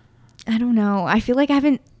 I don't know. I feel like I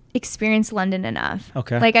haven't experienced London enough.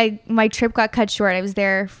 Okay. Like my trip got cut short. I was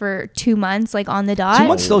there for 2 months, like on the dot. 2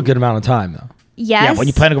 months still a good amount of time though. Yes. Yeah, when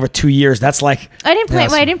you plan over 2 years, that's like... I didn't plan.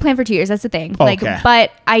 Yes. Well, I didn't plan for 2 years. That's the thing. Oh, Like, okay.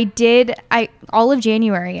 but I did. All of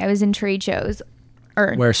January, I was in trade shows.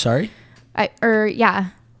 Where, sorry?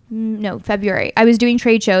 February. I was doing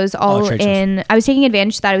trade shows all trade shows. I was taking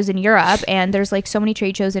advantage that I was in Europe, and there's like so many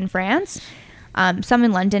trade shows in France, some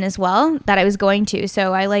in London as well that I was going to.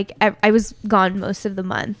 So I was gone most of the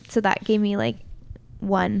month. So that gave me like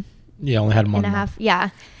 1 Yeah, only had a month and a half. Yeah.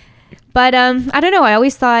 But I don't know. I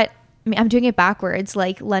always thought, I'm doing it backwards.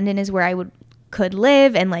 Like London is where I could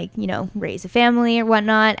live and like, you know, raise a family or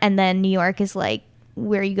whatnot. And then New York is like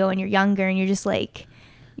where you go when you're younger and you're just like,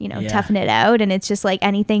 you know, toughing it out. And it's just like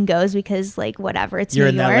anything goes because like whatever, it's You're New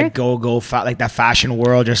in York. that like like that fashion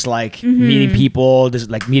world, just like meeting people, just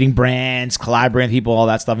like meeting brands, collaborating with people, all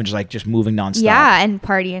that stuff, and just moving nonstop. Yeah. And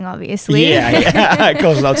partying, obviously. Yeah. It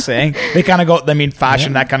goes without saying. They kind of go, I mean,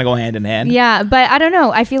 fashion, that kind of go hand in hand. Yeah. But I don't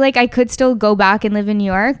know. I feel like I could still go back and live in New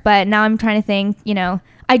York. But now I'm trying to think, you know,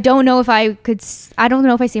 I don't know if I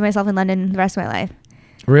see myself in London the rest of my life.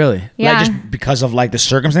 Really? Yeah. Like just because of like the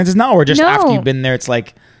circumstances now, or just No. after you've been there, it's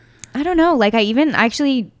like... I don't know. Like I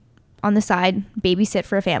actually on the side babysit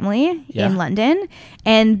for a family in London,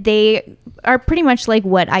 and they are pretty much like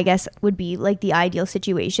what I guess would be like the ideal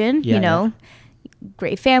situation. Yeah, you know,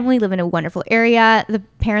 great family, live in a wonderful area. The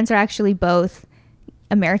parents are actually both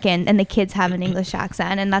American, and the kids have an English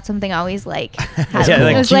accent, and that's something I always like. Yeah, like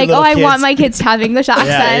I was cute like, little I kids. want my kids to have English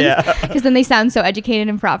accents yeah. because then they sound so educated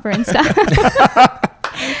and proper and stuff.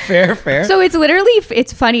 Fair. So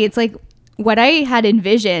it's funny. It's like what I had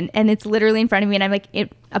envisioned, and it's literally in front of me, and I'm like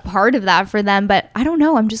a part of that for them. But I don't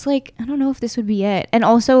know. I'm just like, I don't know if this would be it. And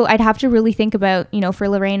also I'd have to really think about, you know, for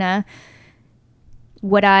Lorena,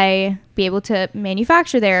 would I be able to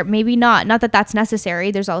manufacture there? Maybe not. Not that that's necessary.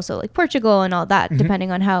 There's also like Portugal and all that,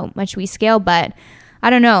 depending on how much we scale. But I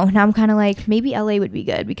don't know. Now I'm kind of like, maybe LA would be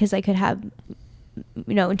good because I could have,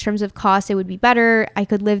 you know, in terms of cost, it would be better. I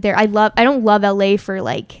could live there. I don't love LA for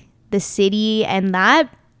like the city and that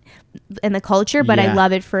and the culture, but I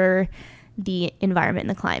love it for the environment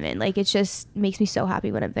and the climate. Like it just makes me so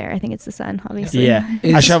happy when I'm there. I think it's the sun, obviously. Yeah.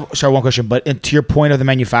 I should have one question, but to your point of the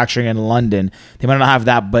manufacturing in London, they might not have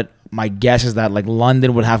that, but my guess is that like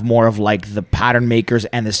London would have more of like the pattern makers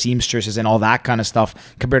and the seamstresses and all that kind of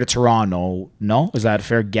stuff compared to Toronto. No? Is that a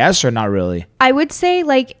fair guess or not really? I would say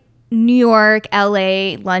like New York,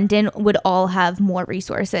 LA, London would all have more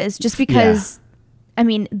resources just because, I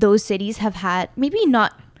mean, those cities have had, maybe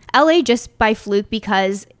not LA just by fluke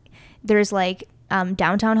because there's like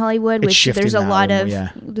downtown Hollywood, which there's a lot of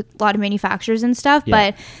manufacturers and stuff.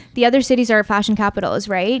 But the other cities are fashion capitals,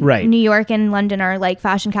 right? Right. New York and London are like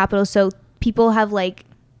fashion capitals. So people have like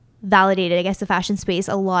validated, I guess, the fashion space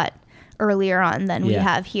a lot earlier on than we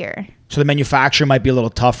have here. So the manufacturer might be a little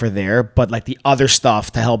tougher there, but like the other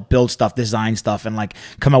stuff to help build stuff, design stuff, and like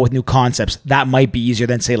come out with new concepts, that might be easier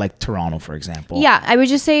than say like Toronto, for example. Yeah, I would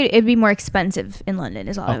just say it'd be more expensive in London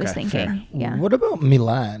is all I was thinking. Fair. Yeah. What about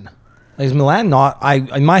Milan? Like, is Milan not?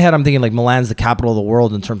 In my head, I'm thinking like Milan's the capital of the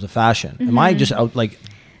world in terms of fashion. Am I just out like?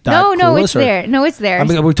 That No, clueless, it's there. No, it's there. I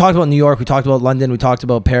mean, we talked about New York, we talked about London, we talked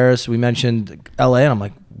about Paris, we mentioned LA, and I'm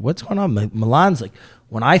like, what's going on? Milan's like,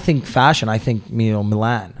 when I think fashion, I think, you know,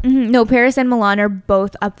 Milan. No, Paris and Milan are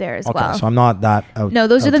both up there as well. Okay, so I'm not that out. No,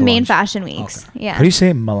 those are out the to main lunch. fashion weeks. Okay. Yeah. How do you say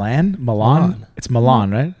it? Milan? Milan. It's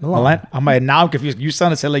Milan, right? Milan. Now I'm confused. You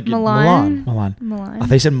sounded like Milan. Milan. I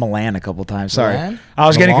thought you said Milan a couple times. Sorry. Milan? I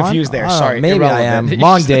was getting Milan? confused there. I don't know, Sorry. maybe I am. Irrelevant.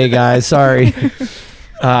 Long day, guys. Sorry.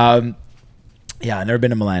 Yeah, I've never been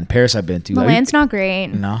to Milan. Paris I've been to. Milan's not great.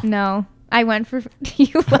 No? I went for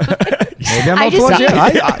you love it. Maybe I'm I not just told you.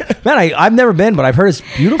 think- I've never been, but I've heard it's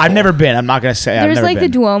beautiful. I've never been. I'm not going to say I've There's never like the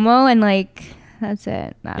been. Duomo and like that's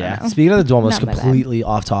it. I don't know. Speaking of the Duomo, it's Not my bad. completely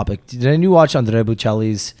off topic. Didn't you watch Andrea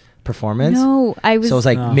Bocelli's performance? No, I was. So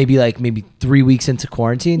it was maybe 3 weeks into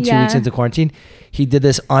quarantine, 2 weeks Yeah. into quarantine, he did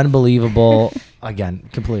this unbelievable, again,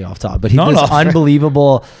 completely off topic, but he did this fair.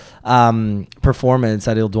 unbelievable performance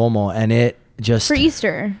at Il Duomo, and it just for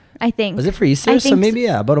Easter, I think. was it for Easter? I So think maybe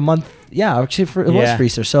about a month. Yeah, actually, it was for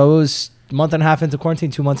Easter. So it was a month and a half into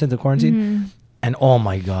quarantine, 2 months into quarantine, and oh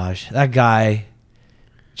my gosh, that guy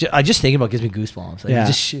I just thinking about it gives me goosebumps. Like, Yeah.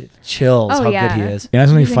 just chills Oh, how yeah. good he is. Yeah, that's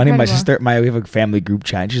something He's funny. My incredible. sister, we have a family group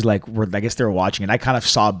chat. And she's like, I guess they were watching it. I kind of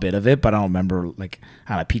saw a bit of it, but I don't remember. Like,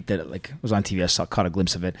 I peeked at it. Like, it was on TV. Caught a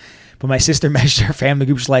glimpse of it. But my sister messaged her family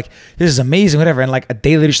group. She's like, "This is amazing, whatever." And like a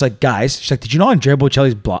day later, she's like, "Guys," she's like, "Did you know Andrea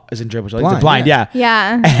Bocelli's blind? Yeah.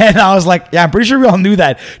 Yeah. And I was like, "Yeah, I'm pretty sure we all knew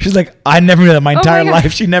that." She's like, "I never knew that my Oh my entire God.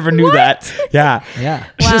 life. She never knew What? that." Yeah. Yeah.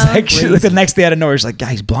 She's Wow. like, the next day out of nowhere, she's like, "Yeah,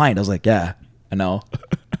 he's blind." I was like, "Yeah, I know."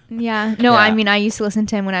 Yeah. No, Yeah. I mean, I used to listen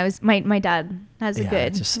to him when I was, my dad has a Yeah,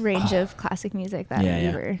 good just- range of classic music that Yeah, we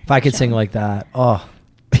yeah. were. If I could sing like that, oh,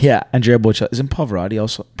 Yeah, Andrea Bocelli. Isn't Pavarotti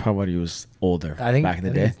also? Pavarotti was older. I think- back in the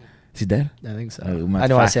I day. think- Is he dead? I think so. we might I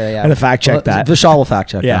know I fact- say that. Yeah. I'm gonna fact check that. Vishal will fact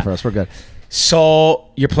check Yeah. that for us. We're good. So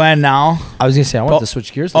your plan now? I was gonna say I wanted Oh. to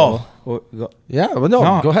switch gears. Though. Yeah. Well,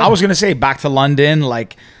 no, go ahead. I was gonna say back to London.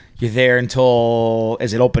 Like you're there until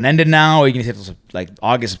is it open ended now? Or are you gonna say till like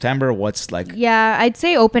August, September? What's like? Yeah, I'd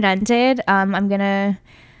say open ended. I'm gonna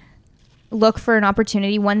look for an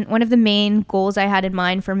opportunity. One of the main goals I had in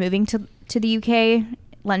mind for moving to the UK,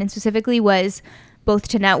 London specifically, was both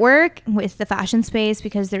to network with the fashion space,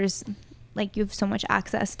 because there's like you have so much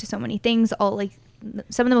access to so many things. All like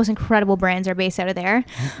some of the most incredible brands are based out of there,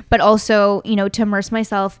 but also to immerse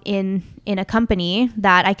myself in a company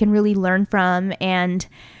that I can really learn from. And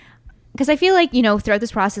because I feel like throughout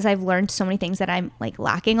this process I've learned so many things that I'm like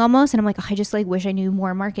lacking almost, and I'm like, oh, I just like wish I knew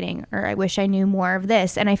more marketing, or I wish I knew more of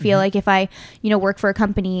this. And I feel like if I work for a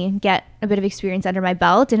company, get a bit of experience under my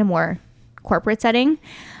belt in a more corporate setting,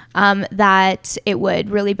 that it would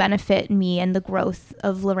really benefit me and the growth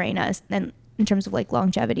of Lorena, and in terms of like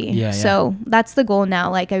longevity. Yeah. So that's the goal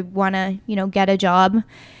now. Like I want to get a job.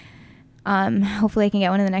 Hopefully I can get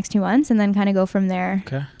one in the next 2 months, and then kind of go from there.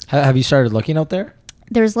 Okay. Have you started looking out there?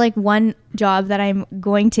 There's like one job that I'm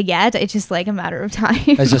going to get. It's just like a matter of time.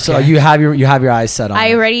 It's just so you have your eyes set on. I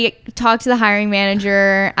it. already talked to the hiring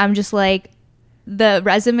manager. I'm just like, the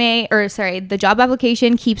the job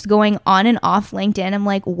application keeps going on and off LinkedIn. I'm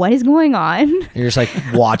like, what is going on? You're just like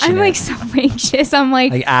watching. I'm it. like so anxious. I'm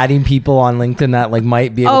like adding people on LinkedIn that like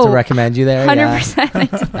might be able to recommend you there.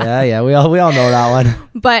 100%. Yeah. We all know that one.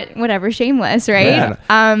 But whatever, shameless, right?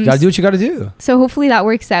 Yeah. You gotta do what you gotta do. So hopefully that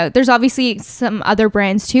works out. There's obviously some other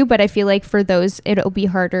brands too, but I feel like for those it'll be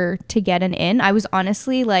harder to get an in. I was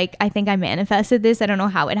honestly like, I think I manifested this. I don't know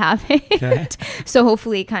how it happened. Okay. So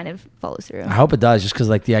hopefully it kind of follows through. I hope it does, just because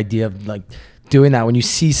like the idea of like doing that when you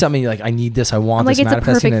see something, you're like, I need this, I want I'm this, like, it's a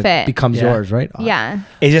manifesting perfect it fit. becomes Yeah. yours, right? Yeah.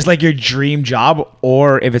 Is this like your dream job,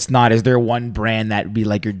 or if it's not, is there one brand that would be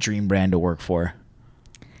like your dream brand to work for?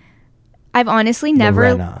 I've honestly never.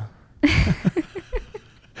 Lorena.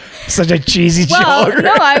 Such a cheesy Well, joke.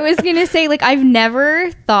 no, I was gonna say like I've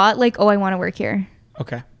never thought like, oh, I want to work here.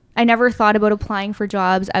 Okay. I never thought about applying for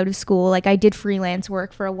jobs out of school. Like I did freelance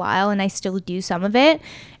work for a while, and I still do some of it.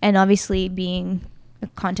 And obviously, being a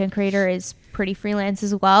content creator is pretty freelance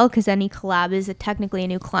as well, because any collab is technically a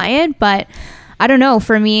new client. But I don't know.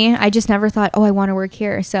 For me, I just never thought, oh, I want to work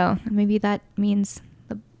here. So maybe that means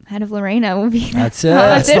the head of Lorena will be. That's it.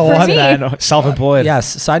 That's it for me. man. Self-employed.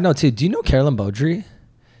 Yes. Side note too. Do you know Carolyn Beaudry?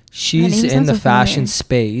 She's name in the sounds so fashion familiar.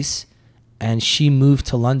 space, and she moved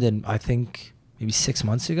to London, I think maybe 6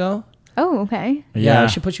 months ago. Oh, okay. Yeah, I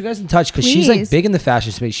should put you guys in touch, because she's like Please. big in the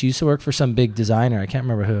fashion space. She used to work for some big designer. I can't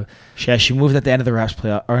remember who. Yeah, she moved at the end of the Raps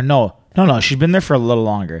playoff. Or no. She's been there for a little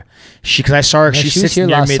longer. Because I saw her. Yeah, she she was sits here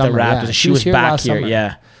near last me at the summer, Raptors. yeah. And She she was was here back last here. summer.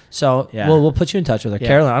 Yeah. So Yeah. we'll put you in touch with her. Yeah.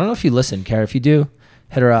 Carolyn, I don't know if you listen, Kara. If you do,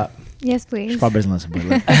 hit her up. Yes, please. She probably doesn't listen. But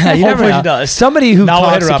like, You never hopefully know. she does. Somebody who No, I'll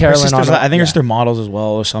hit talks her to up. Her Carolyn on sister's, her- I think her yeah. sister models as well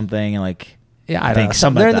or something. And like, Yeah, I think know.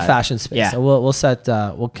 something They're like in the that. fashion space. Yeah. So we'll set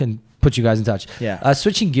can put you guys in touch. Yeah.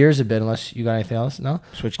 Switching gears a bit, unless you got anything else. No.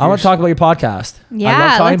 Switch I want gears. to talk about your podcast. I Yeah, love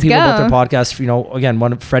talking let's to people about go. their podcast. You know,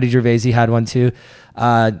 again, Freddie Gervaisi had one too.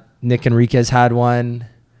 Nick Enriquez had one.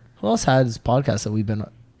 Who else had his podcast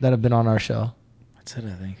that have been on our show? That's it,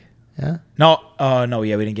 I think. Yeah. No,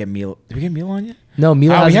 yeah, we didn't get Meal. Did we get Meal on yet? No,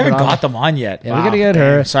 Mila we hasn't haven't been on. got them on yet. Yeah, Wow, we gotta get damn.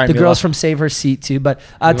 her. Sorry, the Mila. girls from Save Her Seat too. But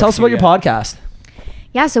We'll tell us about your figure it podcast.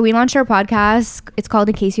 Yeah, so we launched our podcast. It's called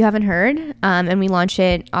In Case You Haven't Heard, and we launched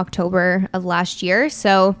it October of last year.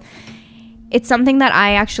 So it's something that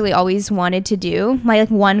I actually always wanted to do. My like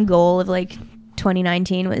one goal of like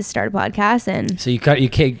 2019 was start a podcast, and So you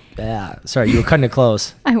were cutting it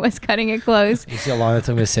close. I was cutting it close. You see how long it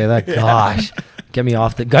took me to say that? Gosh, got me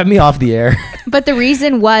off the air. But the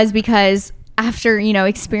reason was because after,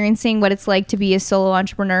 experiencing what it's like to be a solo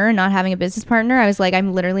entrepreneur and not having a business partner, I was like,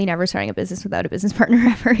 I'm literally never starting a business without a business partner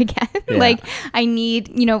ever again. Yeah. Like I need,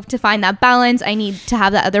 to find that balance. I need to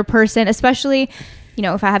have that other person, especially,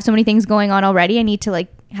 if I have so many things going on already, I need to like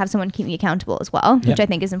have someone keep me accountable as well, which Yeah. I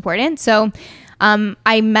think is important. So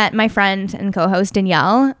I met my friend and co-host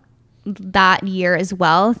Danielle that year as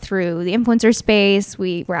well through the influencer space.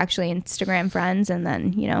 We were actually Instagram friends, and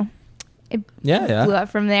then, you know, it blew up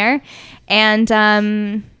from there.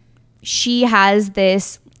 And she has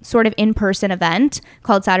this sort of in-person event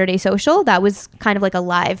called Saturday Social that was kind of like a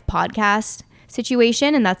live podcast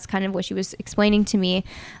situation, and that's kind of what she was explaining to me.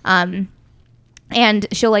 And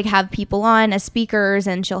she'll like have people on as speakers,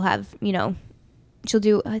 and she'll have, you know, she'll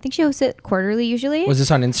do, I think she hosts it quarterly usually. Was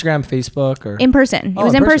this on Instagram, Facebook, or in person? It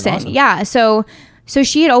was in person. Awesome. Yeah. So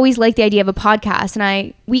she had always liked the idea of a podcast,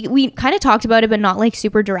 and we kind of talked about it, but not like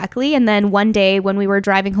super directly. And then one day when we were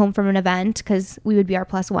driving home from an event, because we would be our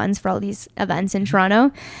plus ones for all these events in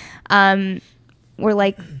Toronto, we're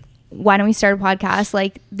like, why don't we start a podcast?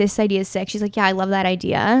 Like, this idea is sick. She's like, yeah, I love that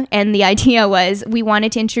idea. And the idea was we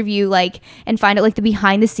wanted to interview like and find out like the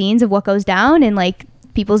behind the scenes of what goes down in like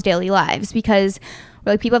people's daily lives, because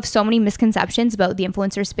we're like, people have so many misconceptions about the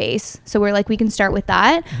influencer space. So we're like, we can start with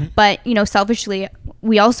that. But, you know, selfishly,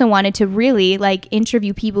 we also wanted to really like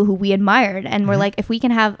interview people who we admired. And we're like, if we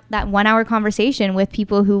can have that 1 hour conversation with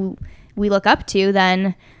people who we look up to,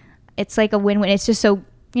 then it's like a win-win. It's just so,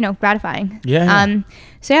 you know, gratifying.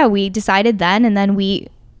 So yeah, we decided then, and then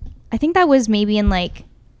I think that was maybe in like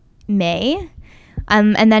May.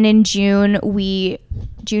 And then in June,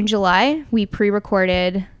 July, we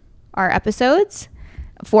pre-recorded our episodes,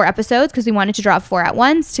 4 episodes, because we wanted to drop 4 at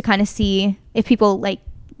once to kind of see if people like,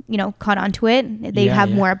 you know, caught onto it. They'd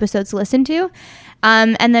have more episodes to listen to.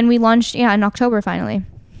 And then we launched, in October finally.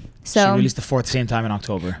 So she released the 4th same time in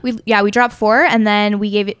October. We dropped 4, and then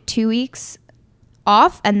we gave it 2 weeks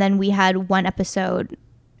off, and then we had 1 episode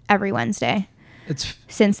every Wednesday.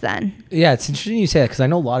 Since then. Yeah, it's interesting you say that, because I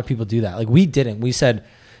know a lot of people do that. Like, we didn't. We said,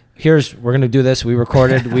 we're going to do this. We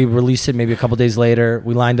recorded, we released it maybe a couple days later.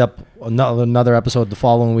 We lined up another episode the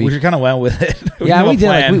following week. We kind of went with it. We did.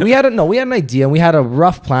 Like, we had an idea. We had a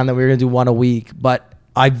rough plan that we were going to do 1 a week, but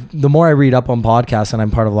the more I read up on podcasts, and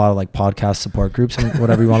I'm part of a lot of like podcast support groups and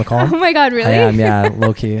whatever you want to call them. Oh my God, really? I am, yeah,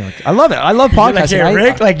 low key. Like, I love it. I love podcasting. Like,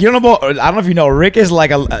 Rick, like, you don't know about, I don't know if you know, Rick is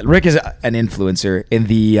an influencer in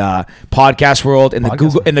the podcast world, in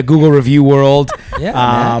the Google review world,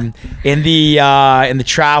 in the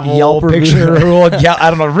travel Yelp picture world. Yeah, I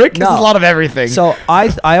don't know. Rick is a lot of everything. So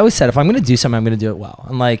I always said, if I'm going to do something, I'm going to do it well.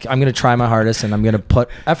 And like, I'm going to try my hardest, and I'm going to put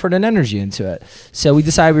effort and energy into it. So we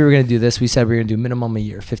decided we were going to do this. We said we were going to do minimum a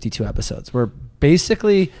year, 52 episodes. We're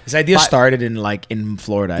basically, this idea started in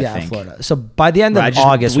Florida, I think. Yeah, Florida. So by the end of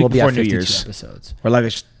August, we'll be at 52 episodes. Or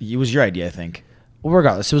like, it was your idea, I think. Well,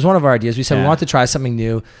 regardless, it was one of our ideas. We said we want to try something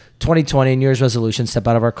new. 2020 New Year's resolution, step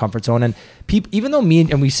out of our comfort zone. And even though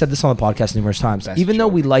and we said this on the podcast numerous times, though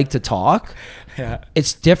we like to talk,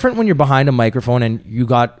 it's different when you're behind a microphone and you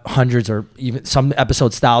got hundreds or even some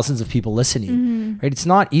episodes, thousands of people listening, right? It's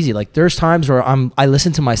not easy. Like, there's times where I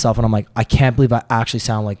listen to myself and I'm like, I can't believe I actually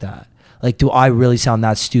sound like that. Like, do I really sound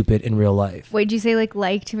that stupid in real life? Wait, did you say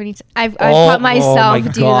like too many times? I've caught myself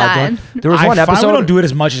do that. There was one episode. We don't do it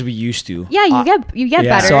as much as we used to. Yeah, you get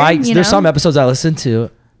better. So there's some episodes I listen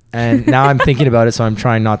to, and now I'm thinking about it, so I'm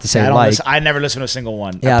trying not to say I never listen to a single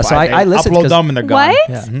one. Yeah, so I listen. Upload them and they're gone. What?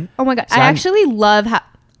 Yeah. Mm-hmm. Oh my God, so I actually love how,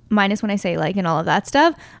 minus when I say like and all of that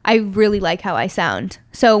stuff, I really like how I sound.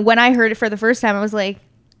 So when I heard it for the first time, I was like,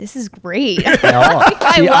 this is great.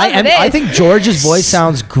 I think George's voice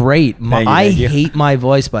sounds great. I hate my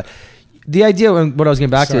voice, but the idea, and what I was getting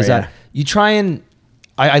back to is that you try and,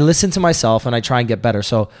 I listen to myself and I try and get better.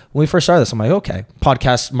 So when we first started this, I'm like, okay,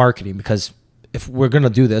 podcast marketing, because if we're going to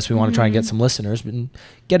do this, we want to try and get some listeners and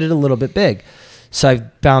get it a little bit big. So I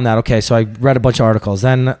found that, okay, so I read a bunch of articles.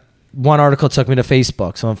 Then one article took me to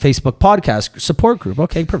Facebook. So a Facebook podcast support group.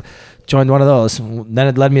 Okay, perfect. Joined one of those. Then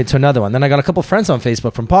it led me to another one. Then I got a couple friends on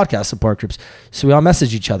Facebook from podcast support groups. So we all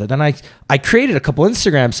messaged each other. Then I created a couple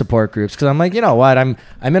Instagram support groups, because I'm like, you know what? I'm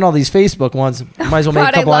in all these Facebook ones. Might as well make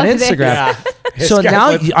a couple on Instagram. So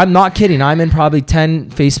now, I'm not kidding. I'm in probably 10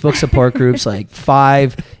 Facebook support groups, like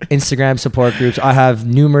 5 Instagram support groups. I have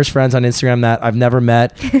numerous friends on Instagram that I've never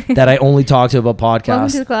met, that I only talk to about podcasts. Welcome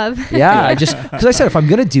to the club. Yeah, because I said, if I'm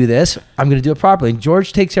going to do this, I'm going to do it properly. And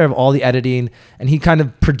George takes care of all the editing, and he kind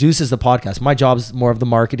of produces the podcast. My job is more of the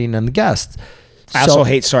marketing and the guests. I also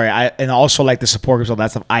hate, and also like the support groups, all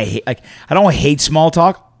that stuff. I hate, like, I don't hate small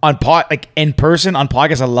talk on like in person on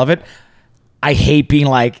podcasts. I love it. I hate being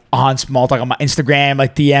like on small talk on my Instagram,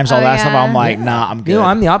 like DMs, all that stuff. I'm like, nah, I'm good. You know,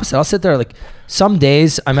 I'm the opposite. I'll sit there, like, some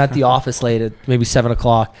days I'm at the office late at maybe 7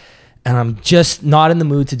 o'clock, and I'm just not in the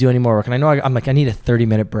mood to do any more work. And I know I'm like, I need a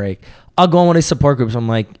 30-minute break. I'll go on one of these support groups. I'm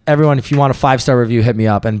like, everyone, if you want a 5-star review, hit me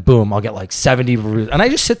up, and boom, I'll get like 70 reviews. And I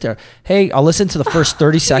just sit there. Hey, I'll listen to the first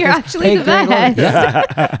 30 seconds. You're actually the great,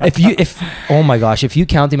 best. yeah. Oh my gosh, if you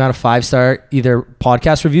count the amount of 5-star either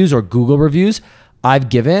podcast reviews or Google reviews I've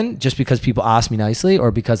given just because people ask me nicely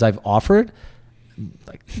or because I've offered,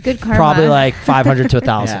 like good karma. probably like 500 to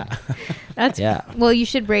 1,000. That's well, you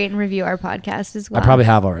should rate and review our podcast as well. I probably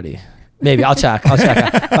have already. Maybe I'll check. If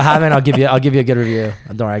I haven't, I'll give you a good review.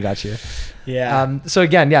 Don't worry, I got you. Yeah. So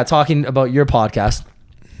again, talking about your podcast.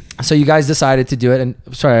 So you guys decided to do it, and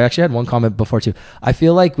sorry, I actually had one comment before too. I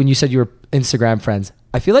feel like when you said you were Instagram friends,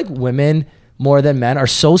 I feel like women more than men are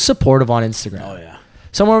so supportive on Instagram. Oh yeah.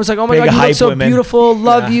 Someone was like, "Oh my Big God, you look so women. beautiful.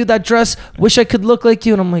 Love you. That dress. Wish I could look like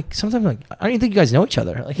you." And I'm like, sometimes I'm like, I don't even think you guys know each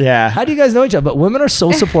other. Like, how do you guys know each other? But women are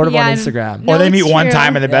so supportive on Instagram. Or they meet one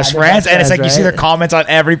time and they're best friends, and it's like you see their comments on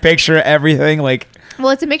every picture, everything. Like, well,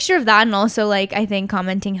 it's a mixture of that and also like I think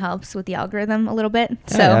commenting helps with the algorithm a little bit.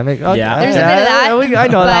 So there's a bit of that. I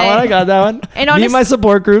know that one. I got that one. And me and my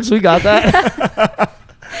support groups, we got that.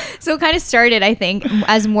 So it kind of started, I think,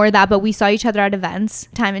 as more that, but we saw each other at events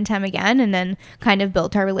time and time again, and then kind of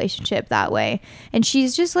built our relationship that way. And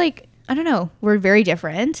she's just like, I don't know, we're very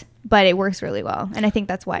different, but it works really well. And I think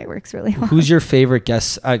that's why it works really well. Who's your favorite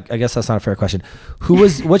guest? I guess that's not a fair question.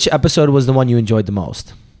 Which episode was the one you enjoyed the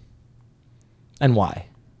most? And why?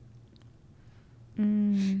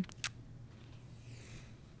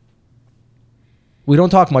 We don't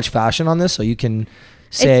talk much fashion on this, so you can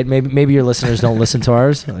say it. Maybe your listeners don't listen to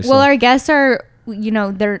ours. Well, our guests are,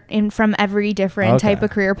 they're in from every different type of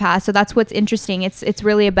career path. So that's what's interesting. It's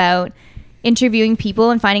really about interviewing people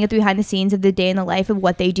and finding out the behind the scenes of the day in the life of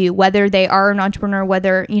what they do, whether they are an entrepreneur,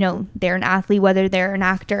 whether, they're an athlete, whether they're an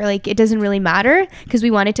actor. Like, it doesn't really matter because we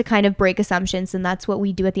wanted to kind of break assumptions. And that's what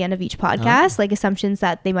we do at the end of each podcast, like assumptions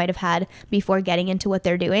that they might have had before getting into what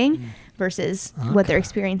they're doing versus what their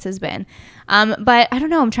experience has been. But I don't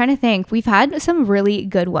know. I'm trying to think. We've had some really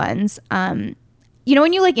good ones. When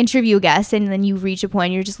you like interview a guest and then you reach a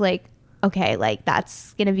point, you're just like, okay, like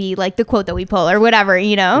that's going to be like the quote that we pull or whatever,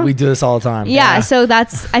 We do this all the time. Yeah. So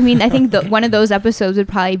that's, I think one of those episodes would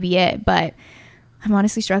probably be it, but I'm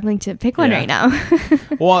honestly struggling to pick one right now.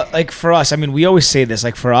 Well, like for us, we always say this,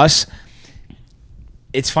 like for us,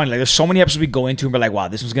 it's funny. Like there's so many episodes we go into and we're like, wow,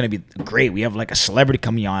 this one's going to be great. We have like a celebrity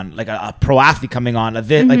coming on, like a pro athlete coming on,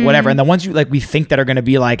 like whatever. And the ones we think that are going to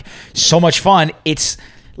be like so much fun, it's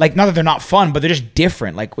like, not that they're not fun, but they're just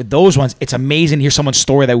different. Like with those ones, it's amazing to hear someone's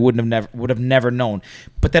story that would have never known.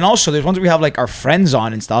 But then also there's ones where we have like our friends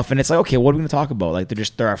on and stuff, and it's like, okay, what are we going to talk about? Like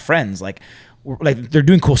they're our friends. Like they're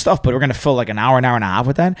doing cool stuff, but we're going to fill like an hour and a half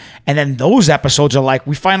with that. And then those episodes are like,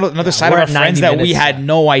 we find out another side of our friends that we had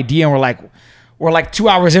no idea. And we're like 2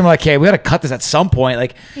 hours in, we're like, hey, we got to cut this at some point.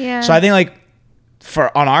 Like, so I think like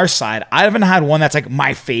on our side, I haven't had one that's like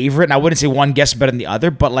my favorite. And I wouldn't say one guest better than the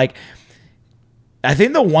other, but like, I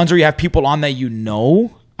think the ones where you have people on that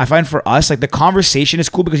I find for us, like the conversation is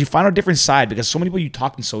cool because you find a different side, because so many people you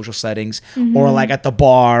talk in social settings or like at the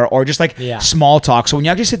bar or just like small talk. So when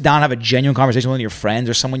you actually sit down and have a genuine conversation with one of your friends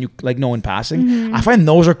or someone you like know in passing, I find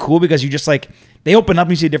those are cool because you just like, they open up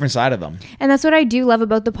and you see a different side of them. And that's what I do love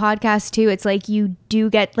about the podcast too. It's like you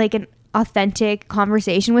do get like an authentic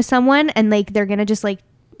conversation with someone and like they're going to just like,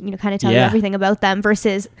 kind of tell you everything about them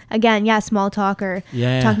versus, again, small talk or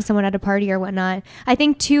talking to someone at a party or whatnot. I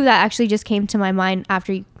think, too, that actually just came to my mind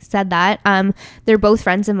after you said that. They're both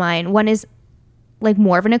friends of mine. One is, like,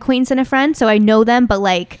 more of an acquaintance than a friend, so I know them. But,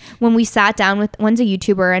 like, when we sat down with... One's a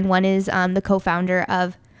YouTuber and one is the co-founder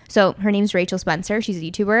of... So her name's Rachel Spencer. She's a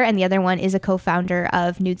YouTuber. And the other one is a co-founder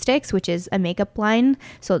of Nude Sticks, which is a makeup line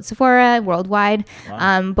sold at Sephora worldwide.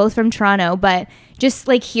 Wow. Both from Toronto. But just,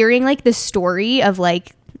 like, hearing, like, the story of,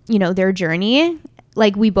 like... their journey,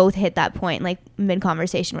 like we both hit that point, like mid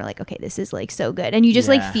conversation, we're like, okay, this is like so good. And you just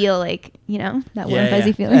like feel like, that warm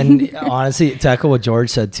fuzzy feeling. And honestly, to echo what George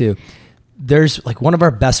said too, there's like one of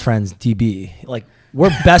our best friends, DB, like we're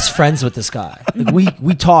best friends with this guy. Like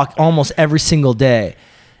we talk almost every single day,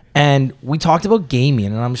 and we talked about gaming,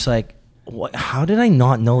 and I'm just like, how did I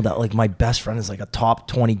not know that like my best friend is like a top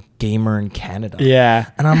 20 gamer in Canada? Yeah.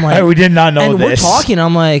 And I'm like, we did not know and this. We're talking,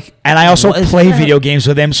 I'm like, and I also play video games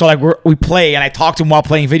with him. So like we play, and I talk to him while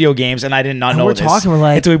playing video games, and I did not know this. We're talking, we're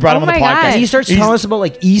like, until we brought him on the podcast. God. He starts telling us about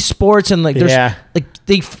like esports and like there's like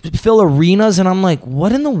they fill arenas, and I'm like,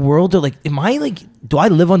 what in the world? Like, do I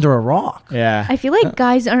live under a rock? Yeah. I feel like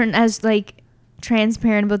guys aren't as like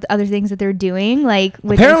transparent about the other things that they're doing, like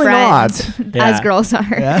with apparently their friends, not as girls are.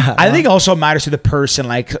 I think also matters to the person.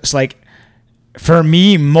 Like it's like for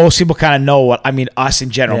me, most people kind of know what, I mean, us in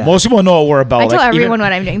general. Yeah. Most people know what we're about. I tell like, everyone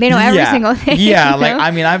what I'm doing. They know every single thing. Yeah, you like, know?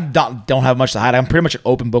 I mean, I don't have much to hide. I'm pretty much an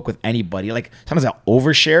open book with anybody. Like, sometimes I'll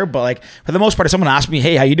overshare, but like, for the most part, if someone asks me,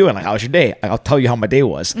 hey, how you doing? Like, how was your day? Like, I'll tell you how my day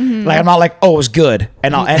was. Like, I'm not like, oh, it was good,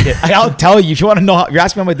 and I'll end it. Like, I'll tell you. If you want to know, if you're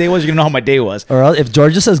asking me how my day was, you're going to know how my day was. Or else, if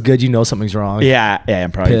George just says good, you know something's wrong. Yeah,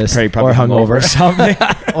 I'm probably Pissed probably or hungover or something.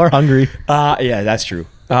 or hungry. Yeah, that's true.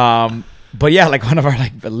 But yeah, like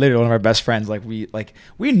literally one of our best friends, like we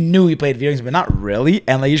knew he played video games, but not really.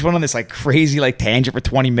 And like he just went on this like crazy like tangent for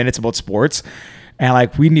 20 minutes about sports. And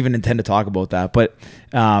like we didn't even intend to talk about that. But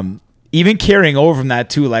even carrying over from that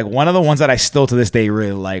too, like one of the ones that I still to this day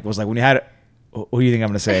really like was like when you had, what do you think I'm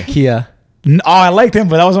gonna say? Kia. Oh, I liked him,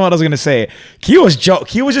 but that wasn't what I was gonna say. Kia was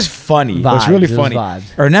just funny. It was really funny.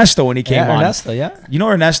 Ernesto when he came on. Ernesto, yeah. You know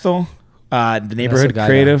Ernesto, the neighborhood guy,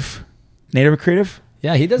 creative, neighborhood creative.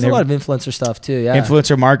 Yeah, he does a lot of influencer stuff too. Yeah,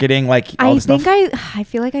 Influencer marketing, like all this stuff. I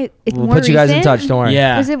feel like it's We'll more put you guys in recent. touch. Don't worry.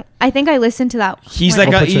 Yeah. I think I listened to that. He's one.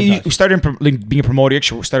 like put you in he touch. started being a promoter.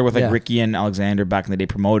 Actually, started with like Yeah. Ricky and Alexander back in the day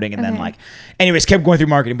promoting, and then Okay. like, anyways, kept going through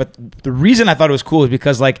marketing. But the reason I thought it was cool is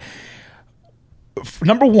because like,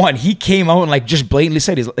 number one, he came out and like just blatantly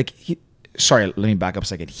said he's like sorry, let me back up a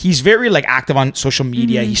second. He's very like active on social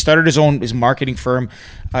media. He started his marketing firm,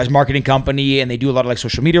 his marketing company, and they do a lot of like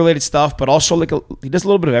social media related stuff, but also like he does a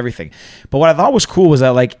little bit of everything. But what I thought was cool was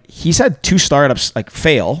that like he's had 2 startups like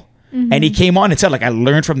fail. And he came on and said, like, I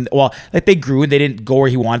learned from, well, like they grew and they didn't go where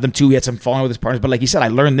he wanted them to. He had some following with his partners, but like he said, I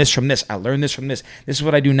learned this from this. I learned this from this. This is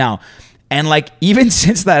what I do now. And like, even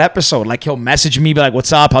since that episode, like he'll message me, be like,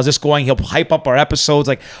 what's up? How's this going? He'll hype up our episodes,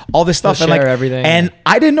 like all this stuff. He'll And like, share everything. And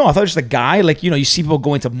I didn't know. I thought it was just a guy, like, you know, you see people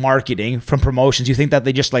go into marketing from promotions. You think that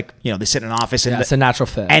they just like, you know, they sit in an office and, Yeah, it's a natural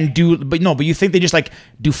fit. and do, but you think they just like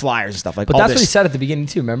do flyers and stuff like But all that's this. what he said at the beginning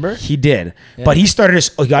too. Remember? He did. Yeah. But he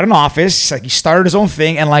got an office. Like he started his own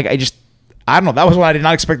thing. And like, I don't know. That was when I did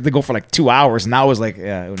not expect it to go for like 2 hours. And that was like,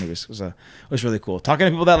 yeah, it was really cool. Talking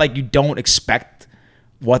to people that like you don't expect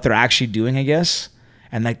what they're actually doing, I guess.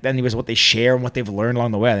 And like then it was what they share and what they've learned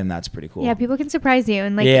along the way. I think that's pretty cool. Yeah, people can surprise you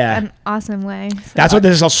in like Yeah. an awesome way. So. That's what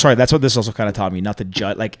this is also. Sorry, that's what this also kind of taught me, not to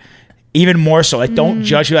judge. Like even more so, like don't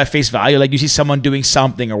judge you at face value. Like you see someone doing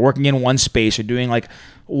something or working in one space or doing like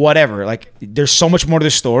whatever. Like there's so much more to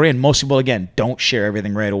the story, and most people again don't share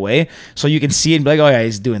everything right away. So you can see it and be like, oh yeah,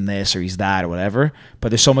 he's doing this or he's that or whatever. But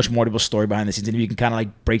there's so much more to people's story behind the scenes, and if you can kind of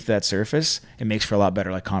like break that surface, it makes for a lot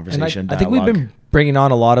better like And conversation. I think we've dialogue. been bringing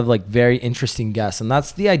on a lot of like very interesting guests, and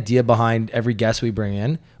that's the idea behind every guest we bring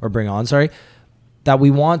on. That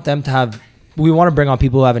we want them to have. We want to bring on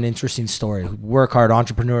people who have an interesting story, who work hard,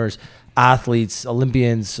 entrepreneurs, athletes,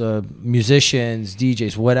 Olympians, musicians,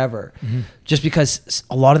 DJs, whatever. Just because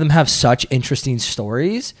a lot of them have such interesting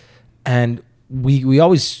stories, and we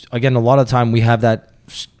always, again, a lot of the time we have that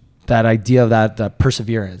idea of that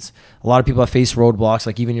perseverance. A lot of people have faced roadblocks,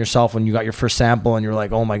 like even yourself when you got your first sample and you're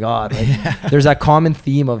like, oh my God, like, there's that common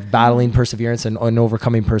theme of battling perseverance and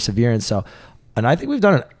overcoming perseverance. So, and I think we've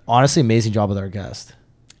done an honestly amazing job with our guest.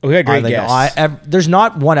 We had great guests. There's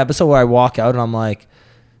not one episode where I walk out and I'm like,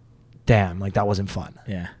 damn, like that wasn't fun.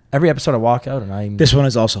 Yeah. Every episode I walk out and This one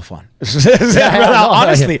is also fun. no,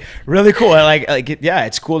 Honestly, really cool. Yeah,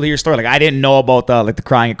 it's cool to hear your story. Like I didn't know about the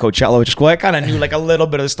crying at Coachella, which is cool. I kind of knew like a little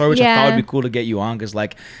bit of the story, which I thought would be cool to get you on because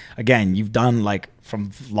like again, you've done like from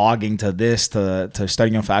vlogging to this to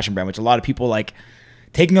starting your own fashion brand, which a lot of people like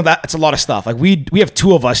taking of that. It's a lot of stuff. Like we have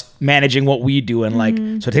 2 of us managing what we do, and like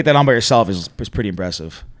so to take that on by yourself is pretty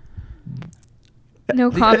impressive. No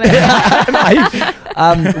comment.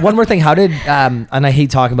 one more thing. How did, and I hate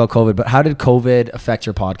talking about COVID, but how did COVID affect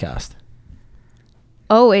your podcast?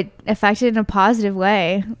 Oh, it affected in a positive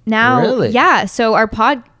way. Now, Really? yeah. So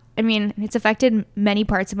it's affected many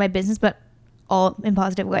parts of my business, but all in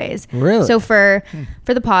positive ways. Really? So for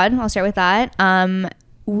the pod, I'll start with that.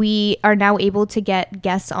 We are now able to get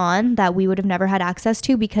guests on that we would have never had access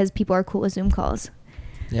to because people are cool with Zoom calls.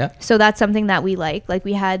 Yeah. So that's something that we like. Like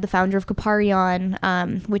we had the founder of Kapari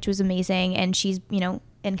on, which was amazing. And she's,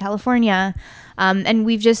 in California. And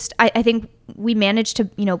we've just, I think we managed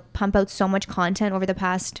to, pump out so much content over the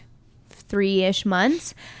past 3-ish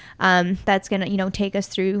months. That's going to, take us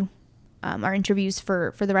through our interviews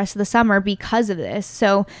for the rest of the summer because of this.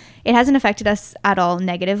 So it hasn't affected us at all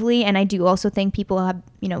negatively. And I do also think people have,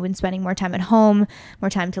 been spending more time at home, more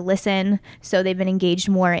time to listen. So they've been engaged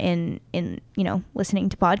more in listening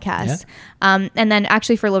to podcasts. Yeah. And then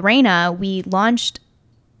actually for Lorena, we launched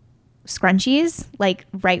scrunchies like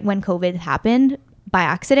right when COVID happened by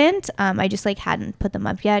accident. I just like hadn't put them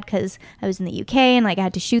up yet because I was in the UK and like I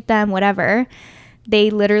had to shoot them, whatever. they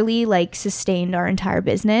literally like sustained our entire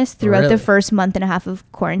business throughout Really? the first month and a half of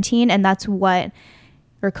quarantine. And that's what,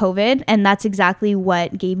 or COVID. And that's exactly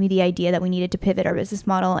what gave me the idea that we needed to pivot our business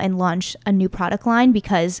model and launch a new product line,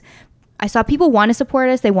 because I saw people want to support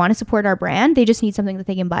us. They want to support our brand. They just need something that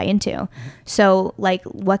they can buy into. So like,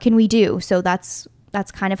 what can we do? So that's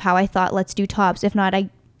kind of how I thought, let's do tops. If not, I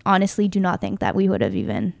honestly do not think that we would have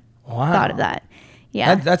even thought of that.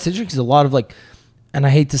 Yeah. That's interesting, because a lot of like, and I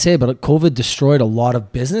hate to say it, but COVID destroyed a lot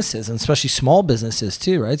of businesses, and especially small businesses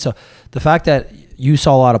too, right? So the fact that you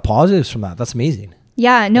saw a lot of positives from that, that's amazing.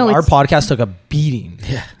 Yeah, no, our podcast took a beating.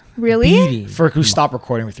 Yeah. really? Beating. Ferk, who stopped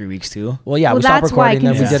recording for 3 weeks too. Well, yeah, Well, we stopped that's why recording,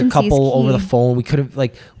 then we did a consistency is couple over the key. phone. We couldn't,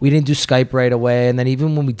 like, we didn't do Skype right away. And then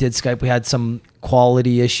even when we did Skype, we had some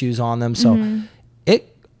quality issues on them. So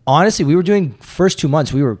it, honestly, we were doing first 2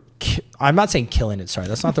 months, we were, I'm not saying killing it, sorry,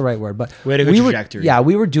 that's not the right word, but We had a good trajectory. Yeah,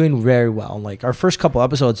 we were doing very well. Like our first couple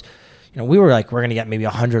episodes, you know, we were like, we're going to get maybe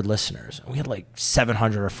 100 listeners. We had like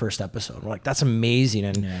 700 our first episode. We're like, that's amazing.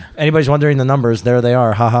 And anybody's wondering the numbers, there they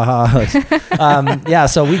are. Ha ha ha. Yeah,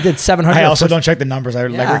 so we did 700. I also don't check the numbers. Like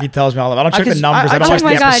Ricky tells me all about. I don't check the numbers. I don't Oh watch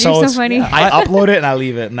my the God, you're so episodes. funny. I upload it and I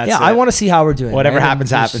leave it, and that's yeah, it. I want to see how we're doing. Whatever right? happens,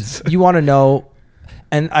 There's- happens. You want to know,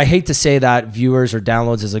 and I hate to say that viewers or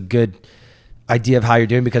downloads is a good idea of how you're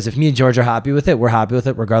doing, because if me and George are happy with it, we're happy with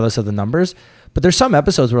it regardless of the numbers. But there's some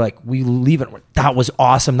episodes where like we leave it, that was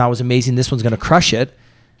awesome, that was amazing, this one's gonna crush it,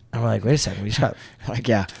 and we're like, wait a second, we just got Like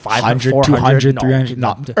 500, 100, 200, 400, 300.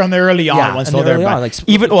 no. On the early on Yeah, ones, and so the they're early back. on, like,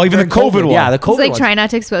 even the during COVID one. Yeah, the He's COVID like ones. trying not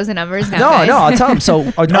to expose the numbers now. No, guys. no, I'll tell him. So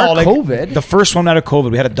our like COVID, the first one out of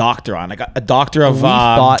COVID, we had a doctor on, like a doctor of we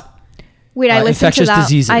thought Wait, I listened to infectious that.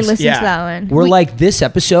 diseases. I listened Yeah. to that one. we're like, this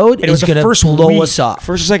episode it is was the gonna first blow week, us up.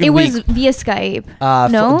 first or second It week. was via Skype.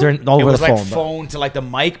 Over No, It the was like phone. but- phone to like the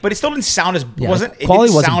mic, but it still didn't sound as Yeah, wasn't. It quality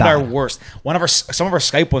didn't wasn't sound our bad. worst. Some of our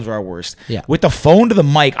Skype ones were our worst. Yeah. With the phone to the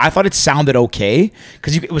mic, I thought it sounded okay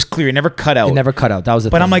because it was clear. It never cut out. It never cut out. That was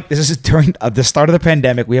the But thing. I'm like, this is during the start of the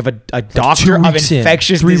pandemic. We have a doctor 2 of weeks in,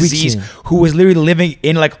 infectious 3 weeks disease in. who was literally living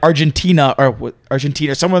in like Argentina,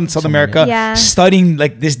 somewhere in South America, Yeah. studying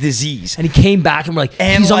like this disease. and he came back and we're like,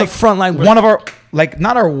 And he's on like, the front line. One of our like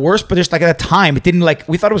not our worst, but just like at the time, it didn't like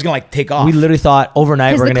we thought it was gonna like take off. we literally thought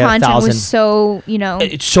overnight because we're the gonna get content 1,000. was so,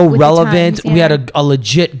 It's so with the relevant. times, We yeah. had a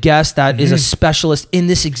legit guest that is a specialist in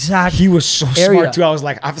this exact. He was so area. smart too. I was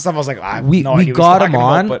like, after stuff, I was like, I have we no idea what he's got him talking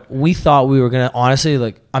on. about, but We thought we were gonna, honestly,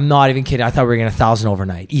 like, I'm not even kidding. I thought we were gonna 1,000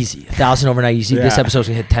 overnight, easy. 1,000 overnight, easy. This Yeah. episode's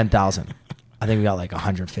gonna hit 10,000. I think we got like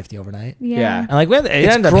 150 overnight. Yeah. And like, it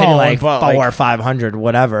ended up grown, hitting like but, 400 like- or 500,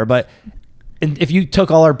 whatever. But if you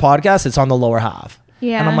took all our podcasts, it's on the lower half.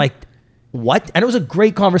 Yeah. And I'm like, what? And it was a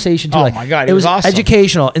great conversation too. Oh like, my God, it it was was awesome.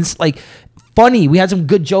 educational and like funny. We had some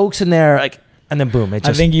good jokes in there. Like, and then boom, it I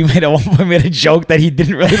just think you made a joke that he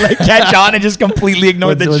didn't really like catch on and just completely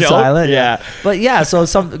ignored the was joke. silent. Yeah. But yeah, so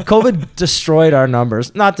COVID destroyed our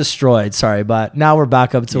numbers. Not destroyed, sorry, but now we're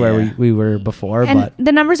back up to where Yeah. we were before. And but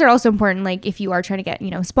the numbers are also important, like if you are trying to get,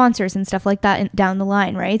 sponsors and stuff like that down the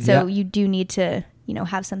line, right? So Yeah. you do need to,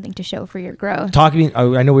 have something to show for your growth. I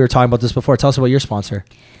know we were talking about this before. Tell us about your sponsor.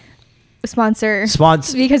 Sponsor.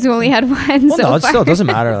 Sponsor. Because we only had one Well, so no, it far. still doesn't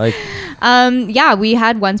matter. Like, Yeah, we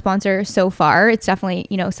had one sponsor so far. It's definitely,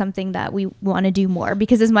 something that we want to do more,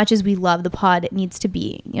 because as much as we love the pod, it needs to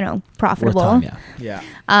be, profitable. worth time,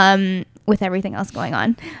 Yeah. With everything else going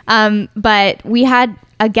on. But we had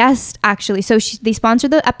a guest actually. So they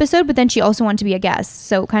sponsored the episode, but then she also wanted to be a guest.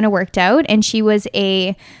 So it kind of worked out. And she was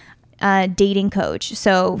a dating coach.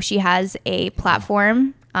 So she has a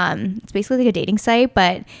platform. It's basically like a dating site,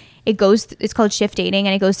 but it's called Shift Dating,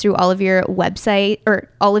 and it goes through all of your website or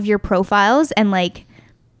all of your profiles and like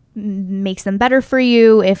makes them better for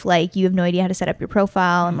you if like you have no idea how to set up your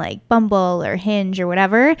profile and like Bumble or Hinge or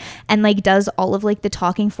whatever, and like does all of like the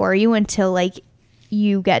talking for you until like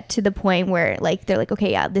you get to the point where like they're like,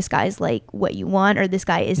 okay, yeah, this guy's like what you want, or this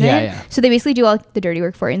guy isn't. Yeah. So they basically do all the dirty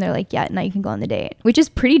work for you, and they're like, yeah, now you can go on the date, which is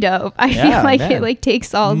pretty dope. I Yeah, feel like man. it like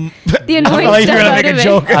takes all the I annoying thought you stuff were gonna out make of a it.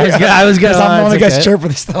 joke. I was gonna. I'm the one that it's gets okay. chirped for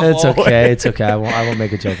this stuff. It's all the way. okay. It's okay. I won't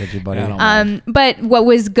make a joke at you, buddy. I don't mind. But what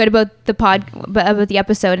was good about about the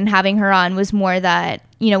episode and having her on was more that,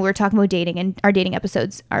 we were talking about dating, and our dating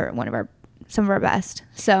episodes are some of our best.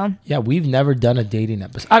 So Yeah, we've never done a dating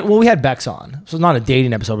episode. Well, we had Bex on, so it's not a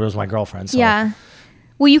dating episode, but it was my girlfriend. So yeah.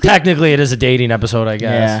 Well, you could technically it is a dating episode, I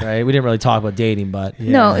guess. Yeah. Right? We didn't really talk about dating, but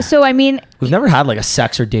no. So I mean, we've never had like a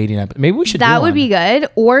sex or dating episode. Maybe we should. that do would one. be good.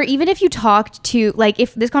 Or even if you talked to like,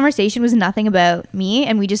 if this conversation was nothing about me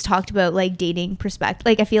and we just talked about like dating perspective,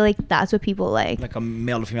 like I feel like that's what people like. Like a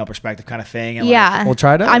male to female perspective kind of thing. And Yeah. We'll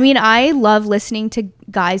try it out. I mean, I love listening to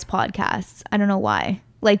guys' podcasts. I don't know why.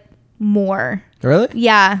 Like more Really?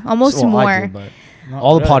 Yeah, almost Well, more. I do, but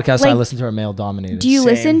all the podcasts I Like, listen to are male dominated. Do you Same.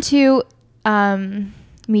 listen to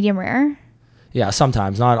medium rare? Yeah,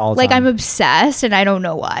 sometimes, not all the Like, time. I'm obsessed, and I don't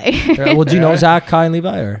know why. Well, do you know Zach, Kai, and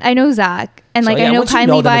Levi? Or? I know Zach, and So, like yeah, I know once you Kai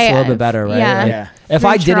know and them, Levi. it's a little bit better, right? Yeah. Like, Yeah. if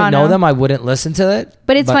They're I in didn't know Toronto. them, I wouldn't listen to it.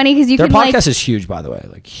 But it's funny 'cause you their can, like- podcast is huge, by the way,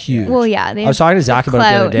 like huge. Well, yeah. They I was talking to Zach about it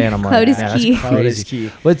the other day, and I'm like, clout is yeah, that's key. crazy. Clout is key.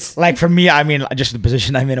 What's Like for me, I mean, just the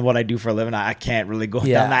position I'm in and what I do for a living, I can't really go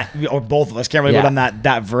Yeah. down that, or both of us can't really Yeah. go down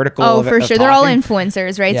that vertical. Oh, of- for of sure. They're all talking.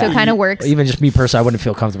 influencers, right? So Yeah. it kind of works. even just me personally, I wouldn't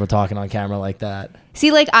feel comfortable talking on camera like that.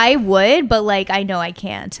 See, like I would, but like I know I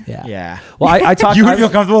can't. Yeah. Yeah. Well, I talked. You I would feel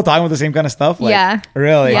was- comfortable talking with the same kind of stuff? Like, Yeah.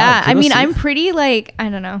 Really? Yeah. I kudos mean, to you. I'm pretty like, I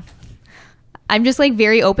don't know. I'm just like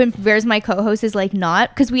very open. Whereas my co-host is like not,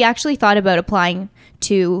 because we actually thought about applying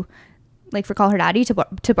to, like, for Call Her Daddy to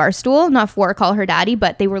Barstool, not for Call Her Daddy,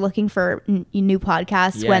 but they were looking for new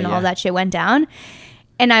podcasts Yeah, when yeah. all that shit went down.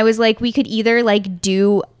 And I was like, we could either like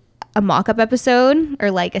do a mock-up episode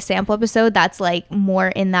or like a sample episode that's like more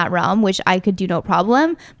in that realm, which I could do no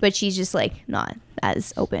problem, but she's just like not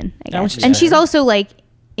as open, I Yeah, which guess. is And fair. she's also like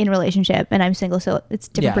in a relationship and I'm single, so it's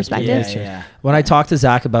different Yeah, perspectives. Yeah. When I talked to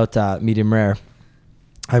Zach about medium rare,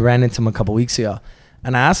 I ran into him a couple weeks ago,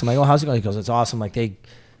 and I asked him, like, "Oh, how's it going?" He goes, "It's awesome. Like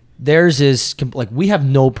theirs is like we have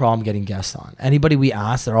no problem getting guests on. Anybody we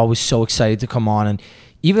ask, they're always so excited to come on, and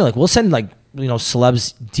even like we'll send like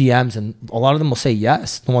celebs DMs, and a lot of them will say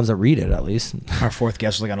yes. The ones that read it, at least. Our fourth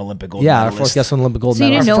guest was like an Olympic gold Yeah, our medalist. fourth guest on Olympic gold So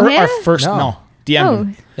you medal. didn't know him? Our first, No. no. DM Oh,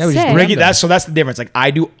 him. Yeah, we just sick. Ricky, him. that's the difference. Like I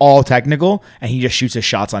do all technical, and he just shoots his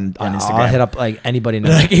shots on Instagram. I'll hit up like anybody. Now.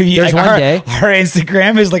 Like if you, There's like one our, day. our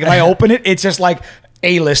Instagram is like if I open it, it's just like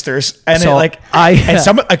A-listers, and So it, like I-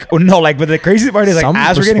 some like no, like but the crazy part is like Some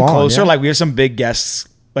as we're getting respond, closer, yeah. like we have some big guests,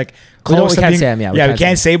 like We close to can't being, say 'em, yeah, we we can't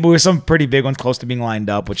can't say say, but we have some pretty big ones close to being lined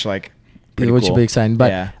up, which like pretty which cool. would be exciting. But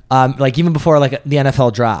yeah. like even before like the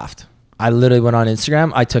NFL draft, I literally went on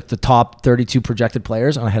Instagram. I took the top 32 projected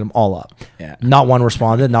players and I hit them all up. Yeah. Not one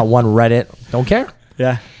responded. Not one read it. Don't care.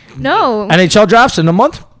 Yeah. No. NHL drafts in a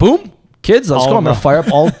month. Boom. Kids, let's All go. of I'm going them. to fire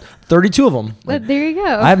up all 32 of them. But there you go.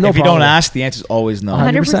 I have no if you problem don't with it. ask, the answer's always no.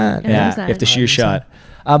 100%. Yeah, 100%. you have to shoot your shot.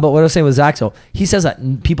 But what I was saying with Zach, so he says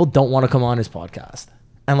that people don't want to come on his podcast.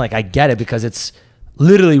 And like, I get it because it's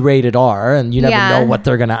literally rated R and you never Yeah. know what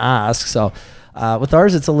they're going to ask. So with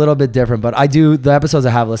ours, it's a little bit different. But the episodes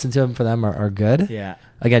I have listened to for them are good. Yeah.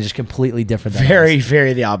 Again, just completely different. Than Very, ours.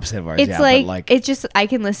 very the opposite of ours. It's yeah, like, but it's just I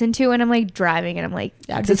can listen to and I'm like driving and I'm like,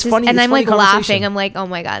 Yeah, 'cause this it's is- funny- and it's I'm funny like laughing. conversation. I'm like, oh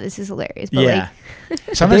my god, this is hilarious. But yeah. like,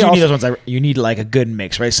 Sometimes they you need also- those ones. You need like a good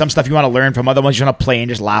mix, right? Some stuff you want to learn from, other ones you want to play and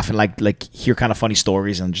just laugh and like hear kind of funny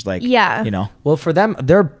stories and just like Yeah. you know. Well, for them,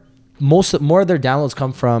 more of their downloads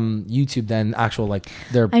come from YouTube than actual like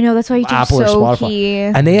their I know, that's why YouTube's Apple or so Spotify. key.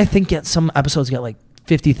 And they I think get some episodes get like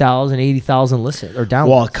 50,000, 80,000 listens or downloads.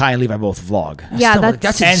 Well, Kai and Levi both vlog. Yeah, Still, that's-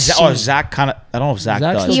 that's And insane. Zach kind of. I don't know if Zach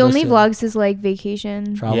Zach's does. still- he only listed. vlogs his like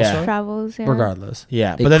vacation Travel Yeah. stuff? travels. Yeah. Regardless.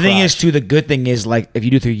 Yeah, They but the thing is crush. too. The good thing is like if you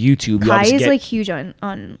do through YouTube, you Kai obviously is get, like huge on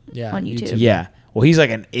Yeah, YouTube. YouTube. yeah. Well, he's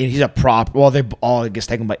like he's a prop. Well, they're all I guess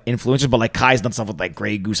taken by influencers, but like Kai's done stuff with like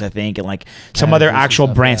Grey Goose, I think, and like some Canada other Goose and actual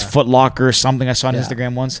stuff, brands, yeah. Foot Locker or something. I saw on Yeah.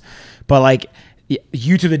 Instagram once, but like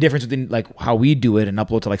YouTube, the difference between like how we do it and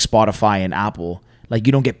upload to like Spotify and Apple. Like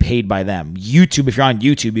you don't get paid by them. YouTube, if you're on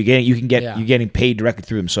YouTube, you're getting paid directly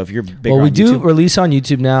through them. So if you're big, Well, we on do YouTube, release on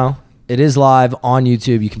YouTube now. It is live on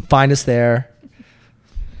YouTube. You can find us there.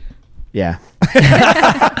 yeah.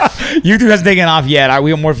 YouTube hasn't taken off yet.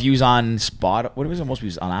 We have more views on What was the most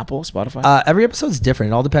views on Apple, Spotify? Every episode's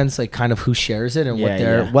different. It all depends, like, kind of who shares it and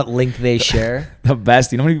Yeah. what link they share. The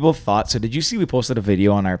best. You know how many people thought? So did you see we posted a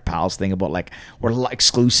video on our pals thing about like we're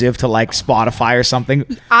exclusive to like Spotify or something?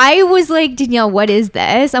 I was like, Danielle, what is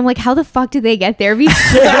this? I'm like, how the fuck did they get there? Because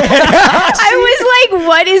I was like,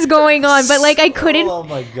 what is going on? But like, I couldn't. Oh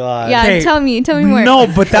my god. Yeah, Okay, tell me more. No,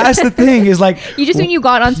 but that's the thing is like You just mean you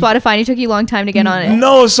got on Spotify and it took you a long time to get on it.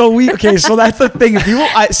 no. So so that's the thing. If people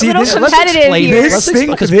see Little this, competitive explain here. this. this Let's thing,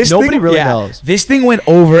 explain, 'cause this nobody thing, really yeah, knows. This thing went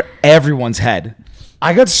over everyone's head.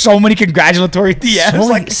 I got so many congratulatory DMs. So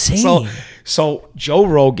like insane. so Joe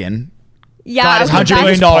Rogan. Yeah, God, it's okay, $100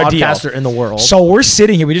 that's- million deal. podcaster in the world. So we're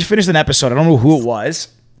sitting here. We just finished an episode. I don't know who it was,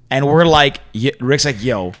 and we're like, Rick's like,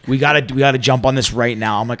 "Yo, we gotta jump on this right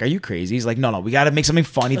now." I'm like, "Are you crazy?" He's like, "No, we gotta make something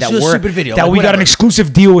funny Let's that do a we're stupid video, that like, we got an whatever."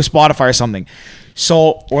 exclusive deal with Spotify or something."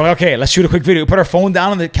 So we're like, "Okay, let's shoot a quick video." We put our phone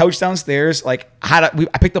down on the couch downstairs. Like, I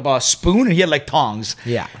picked up a spoon and he had like tongs.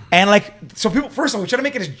 Yeah. And like, so people, first of all, we try to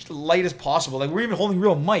make it as light as possible. Like, we're even holding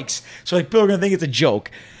real mics, so like people are gonna think it's a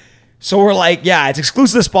joke. So we're like, yeah, it's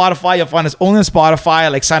exclusive to Spotify. You'll find us only on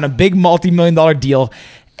Spotify. Like, sign a big multi-million-dollar deal.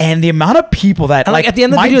 And the amount of people that And like at the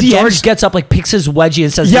end of the my video, DMs George gets up, like picks his wedgie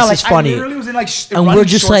and says, yeah, "This like is funny." I literally was in like And running we're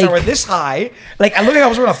just shorts that like- were this high. Like I looked like I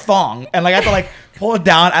was wearing a thong, and like I had to like pull it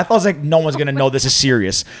down. I thought it was like no one's gonna know this is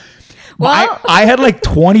serious. Well- I had like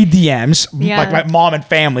 20 DMs, Yeah. like my mom and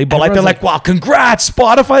family, but like they're Everyone's like, "Wow, congrats,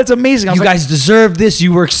 Spotify! It's amazing." I was You like, guys deserve this.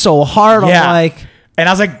 You work so hard. yeah. I'm like, and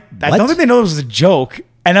I was like, I What? don't think they know this was a joke,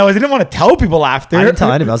 and I didn't want to tell people after. I didn't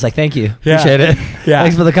tell anybody. I was like, thank you. Yeah. Appreciate it. Yeah.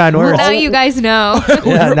 Thanks for the kind Well, words. now you guys know.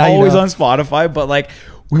 Yeah, We're now you always know. on Spotify, but like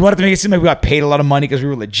we wanted to make it seem like we got paid a lot of money because we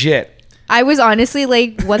were legit. I was honestly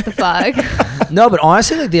like, what the fuck? No, but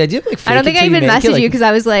honestly, like the idea of like, I don't think I even messaged you because because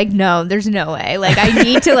I was like, no, there's no way. Like, I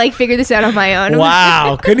need to like figure this out on my own.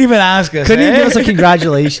 Wow, couldn't even ask us. couldn't even eh? give us a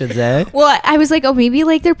congratulations, eh? Well, I was like, oh, maybe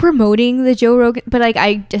like they're promoting the Joe Rogan, but like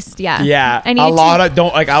I just Yeah, I a lot of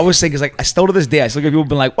don't like. I was saying because like I still to this day I still get people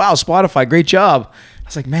been like, "Wow, Spotify, great job." I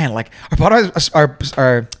was like, man, like our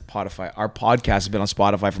podcast has been on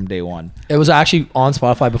Spotify from day one. It was actually on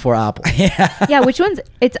Spotify before Apple. yeah. Which one's?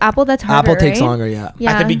 It's Apple that's harder. Apple takes right? longer, yeah.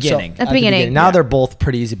 Yeah. At the beginning. At the beginning. Now Yeah. they're both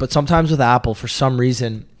pretty easy, but sometimes with Apple, for some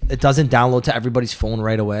reason, it doesn't download to everybody's phone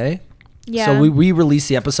right away. Yeah. So we release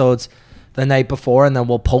the episodes the night before, and then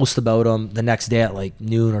we'll post about them the next day at like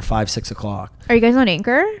noon or 5-6 o'clock. Are you guys on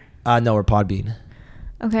Anchor? No, we're Podbean.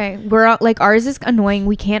 Okay, we're like ours is annoying.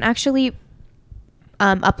 We can't actually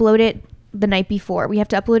upload it the night before. We have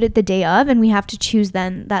to upload it the day of, and we have to choose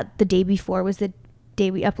then that the day before was the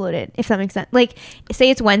day we uploaded. If that makes sense. Like, say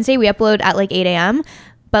it's Wednesday, we upload at like 8 a.m.,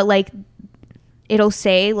 but like it'll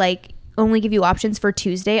say like only give you options for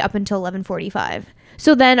Tuesday up until 11:45.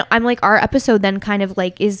 So then I'm like, our episode then kind of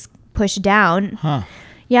like is pushed down. Huh.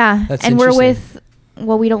 Yeah, That's and we're interesting. with.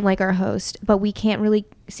 Well, we don't like our host, but we can't really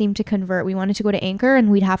seem to convert. We wanted to go to Anchor, and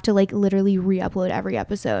we'd have to like literally re-upload every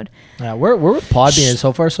episode. Yeah, we're with Podbean, and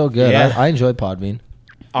so far so good. Yeah. I enjoy Podbean.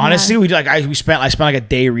 Honestly, Yeah. I spent like a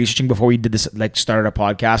day researching before we did this. Like started our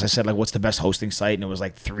podcast. I said like, what's the best hosting site, and it was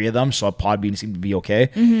like 3 of them. So Podbean seemed to be okay.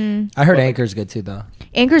 I heard Anchor's good too, though.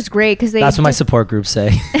 Anchor's great because they That's what my dis- support groups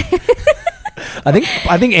say.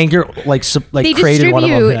 I think Anchor like they created one of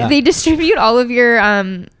them. distribute Yeah. they distribute all of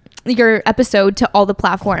your episode to all the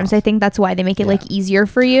platforms. I think that's why they make it like easier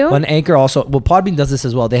for you. Well, and Anchor also, well, Podbean does this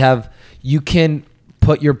as well. They have, you can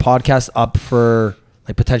put your podcast up for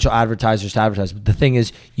like potential advertisers to advertise. But the thing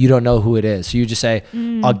is, you don't know who it is. So you just say,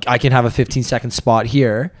 I can have a 15-second spot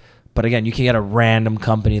here. But again, you can get a random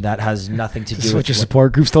company that has nothing to do This is with what your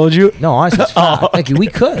support groups told you. No, honestly, it's fact. Like, we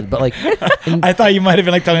could, but like, I thought you might have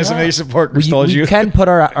been like telling us something your support groups told you. We can put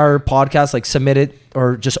our podcast, like submit it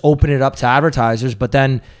or just open it up to advertisers, but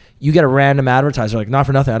then you get a random advertiser, like not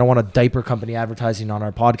for nothing. I don't want a diaper company advertising on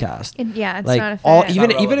our podcast. Yeah, it's like not a fit. all, It's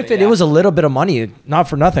even not even if relevant, it was a little bit of money, not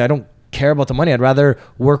for nothing. I don't care about the money. I'd rather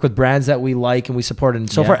work with brands that we like and we support. And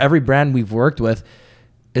so Yeah. far, every brand we've worked with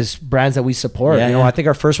is brands that we support. Yeah, you know, yeah. I think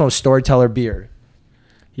our first one was Storyteller Beer.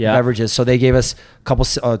 Yeah. Beverages. So they gave us a couple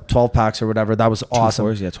 12 packs or whatever. That was awesome.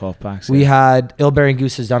 12 packs. We had Ilberry and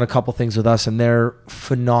Goose has done a couple things with us, and they're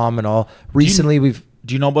phenomenal. Recently,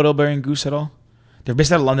 Do you know about Ilberry and Goose at all? They're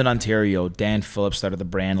based out of London, Ontario. Dan Phillips started the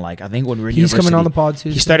brand. Like I think when we were in He's coming university, on the pod too.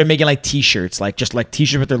 He started making like T-shirts, like just like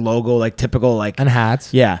T-shirts with their logo, like typical like and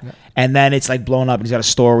hats. yeah. And then it's like blown up. And he's got a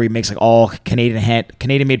store where he makes like all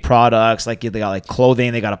Canadian made products. Like they got like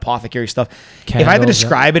clothing, they got apothecary stuff. If I had to Candles,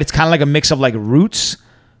 describe it, it's kind of like a mix of like Roots.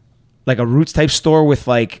 Like a Roots type store with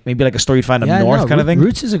like maybe like a store you'd find up north kind of thing.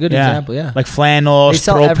 Roots is a good example. Yeah, Like flannels, They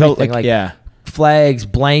sell throw pill, everything, like yeah. flags,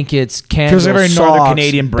 blankets, candles, Feels like a very socks, Northern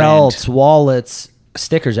Canadian brand. belts, wallets,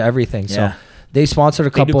 stickers, everything. Yeah. So they sponsored a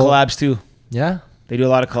They do couple. collabs too. Yeah, They do a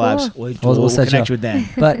lot of collabs. Cool. We'll set you connect up. you with them.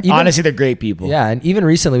 but even, Honestly, they're great people. yeah, and even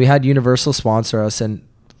recently we had Universal sponsor us, and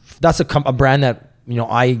that's a brand that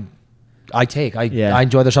I take. I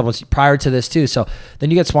enjoy their supplements prior to this too. So then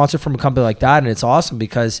you get sponsored from a company like that, and it's awesome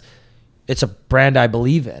because it's a brand I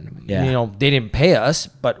believe in. Yeah. You know, they didn't pay us,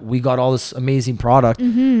 but we got all this amazing product.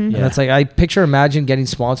 And Yeah. it's like, imagine getting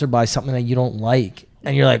sponsored by something that you don't like.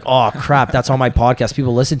 And you're like, oh crap, that's on my podcast.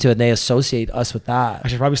 People listen to it and they associate us with that. I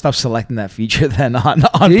should probably stop selecting that feature then on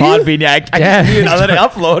Do you? Podbean. Yeah, I can do it now that I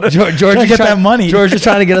upload. George Trying to is get trying- that money. George is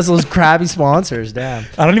trying to get us those crappy sponsors. Damn.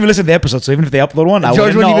 I don't even listen to the episode, so even if they upload one, I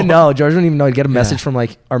George wouldn't wouldn't even know. George wouldn't even know. He'd get a message from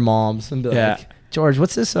like our moms and be Yeah. like, George,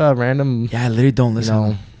 what's this random? Yeah, I literally don't listen.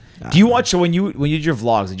 know. Do you watch? So when you did your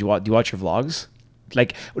vlogs, do you watch your vlogs?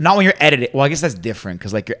 Like not when you're editing. Well, I guess that's different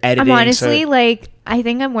because like you're editing. I'm honestly so, like, I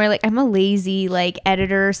think I'm more like, I'm a lazy like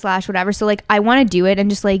editor / whatever. So like I want to do it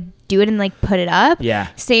and just like do it and like put it up. Yeah.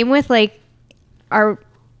 Same with like our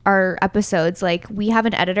our episodes, like we have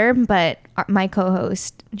an editor, but my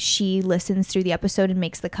co-host, she listens through the episode and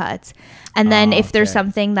makes the cuts. And then if there's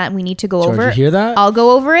something that we need to go George, over, you hear that? I'll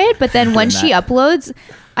go over it. But then when she uploads,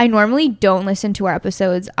 I normally don't listen to our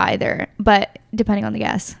episodes either, but depending on the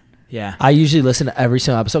guest. Yeah. I usually listen to every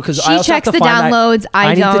single episode because She checks the downloads.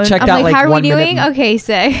 I don't. Need to check I'm that, like, how are we 1 minute doing? Okay,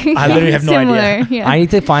 say. I literally have no idea. Yeah. I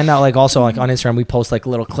need to find out, like, also like on Instagram we post like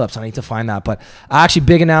little clips. I need to find that. But actually,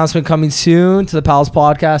 big announcement coming soon to the Pals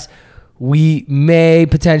podcast. We may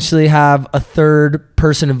potentially have a third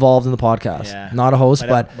person involved in the podcast. Yeah. Not a host,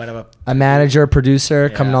 but a manager, producer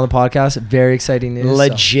coming on the podcast. Very exciting news.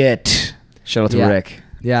 Legit. Shout out to Rick.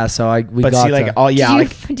 Yeah, so we but got see, like, oh yeah,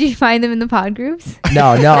 Did you find them in the pod groups?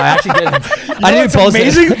 no, I actually didn't. I didn't post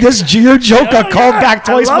amazing. it. This your joke got called back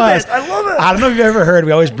twice. I love it. I don't know if you've ever heard.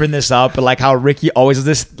 We always bring this up, but like how Ricky always has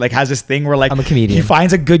this thing where like I'm a comedian. He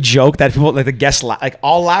finds a good joke that people like the guests like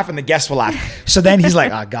all laugh and the guests will laugh. So then he's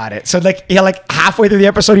like, "I got it." So like halfway through the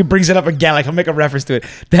episode, he brings it up again. Like he'll make a reference to it.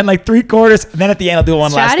 Then like 3/4, and then at the end, I'll do it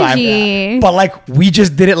one last time. Strategy. But like we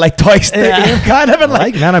just did it like twice. Kind of and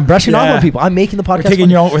like man, I'm brushing off on people. I'm making the podcast.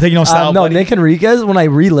 We're taking your own style. No, buddy. Nick Enriquez, when I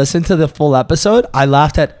re-listened to the full episode, I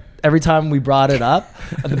laughed at every time we brought it up.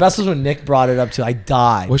 The best was when Nick brought it up too. I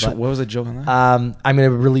died. What was the joke on that? I'm going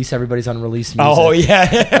to release everybody's unreleased music. Oh,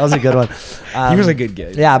 yeah. That was a good one. He was a good guy.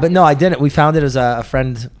 Yeah, but no, I didn't. We found it as a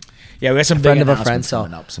friend. Yeah, we had some friend big of a friend. So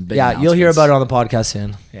coming up, some big you'll hear about it on the podcast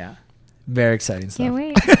soon. Yeah. Very exciting stuff. Can't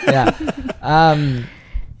wait. Yeah.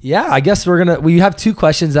 Yeah, I guess we have 2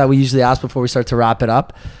 questions that we usually ask before we start to wrap it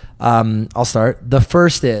up. I'll start. The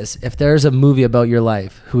first is, if there's a movie about your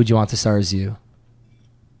life, who would you want to star as you?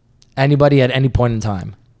 Anybody at any point in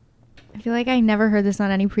time. I feel like I never heard this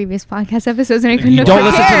on any previous podcast episodes, and I couldn't. You don't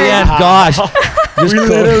listen to the end. Gosh. We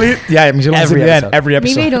literally, yeah, you listen to the end every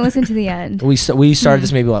episode. Maybe I don't listen to the end. We started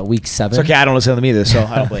this maybe week 7. It's okay, I don't listen to them either, so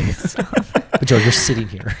I don't blame you. But Joe, you're sitting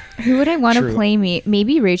here. Who would I want to play me?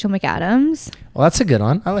 Maybe Rachel McAdams. Well, that's a good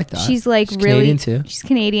one. I like that. She's like She's really Canadian too. She's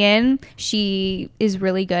Canadian. She is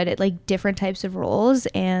really good at like different types of roles,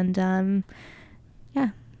 and yeah.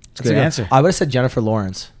 It's a good answer. I would have said Jennifer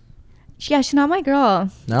Lawrence. Yeah, she's not my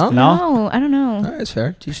girl. No? No, I don't know. All right, it's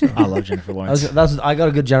fair. I love Jennifer Lawrence. I got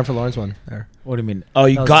a good Jennifer Lawrence one there. What do you mean? Oh,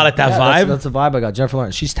 you got it, that vibe? That's the vibe I got. Jennifer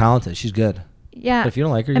Lawrence. She's talented. She's good. Yeah. But if you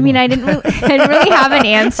don't like her, I mean, I didn't really have an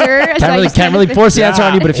answer. Can't really force the answer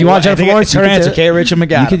on you, but if you want Jennifer Lawrence, her answer, okay, Rachel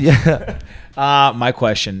McAdams. Yeah. My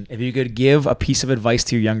question: if you could give a piece of advice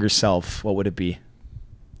to your younger self, what would it be?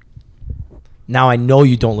 Now I know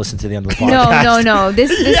you don't listen to the end of the podcast. No. This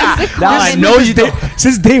is a question. Now I know you don't.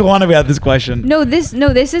 Since day one, we had this question. No, this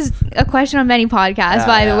is a question on many podcasts,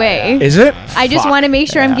 by the way. Is it? I just want to make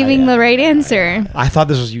sure I'm giving the right answer. I thought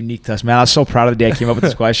this was unique to us, man. I was so proud of the day I came up with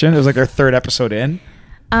this question. It was like our 3rd episode in.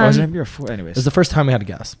 Was it maybe our 4th? Anyways, It was the first time we had a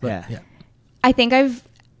guest. But yeah. I think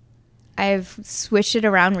I've switched it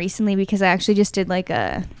around recently because I actually just did like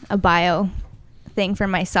a bio thing for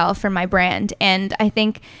myself, for my brand. And I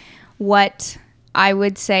think what I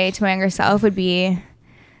would say to my younger self would be,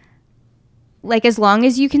 like, as long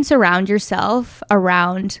as you can surround yourself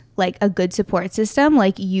around like a good support system,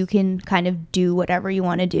 like you can kind of do whatever you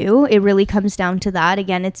want to do. It really comes down to that.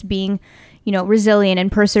 Again, it's being, resilient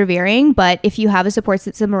and persevering. But if you have a support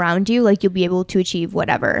system around you, like, you'll be able to achieve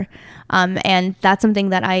whatever. And that's something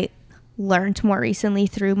that I learned more recently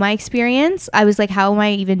through my experience. I was like, how am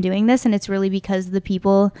I even doing this? And it's really because the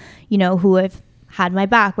people, who have had my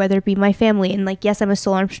back, whether it be my family, and like, yes, I'm a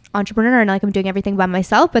solo entrepreneur and like I'm doing everything by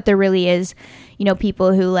myself, but there really is,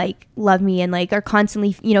 people who like love me and like are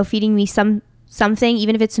constantly, feeding me something,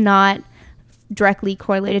 even if it's not directly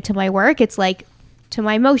correlated to my work. It's like to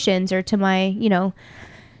my emotions or to my,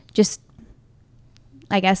 just,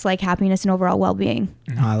 I guess, like happiness and overall well-being.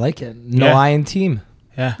 I like it. No I in team.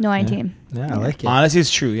 Yeah. No, I team. Yeah, I like it. Honestly,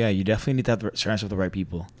 it's true. Yeah, you definitely need to have surround yourself with the right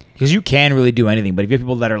people. Because you can really do anything, but if you have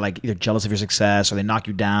people that are like either jealous of your success or they knock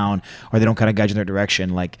you down or they don't kind of guide you in their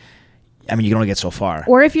direction, like, I mean, you can only get so far.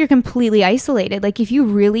 Or if you're completely isolated, like if you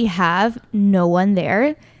really have no one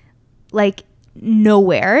there, like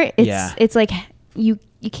nowhere, it's like you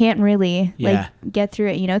can't really like get through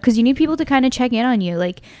it, because you need people to kind of check in on you.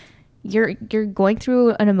 Like you're going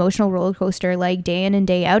through an emotional roller coaster like day in and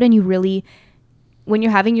day out, and you really, when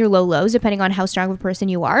you're having your low lows, depending on how strong of a person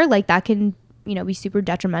you are, like that can, be super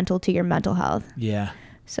detrimental to your mental health. Yeah.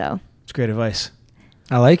 So it's great advice.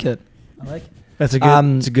 I like it. That's a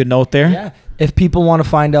good, it's a good note there. Yeah. If people want to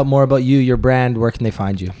find out more about you, your brand, where can they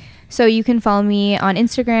find you? So you can follow me on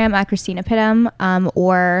Instagram at Kristina Pittam,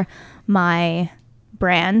 or my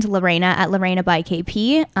brand, Lorena, at Lorena by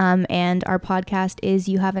KP. And our podcast is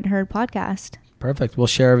You Haven't Heard Podcast. Perfect. We'll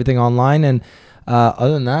share everything online. And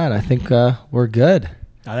Other than that, I think we're good.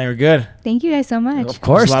 I think we're good. Thank you guys so much. Of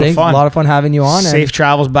course. It was a lot of fun. Having you on. Safe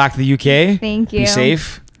travels back to the UK. Thank you. Be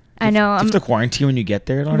safe. I know. Do you have to quarantine when you get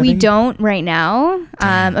there? We don't right now.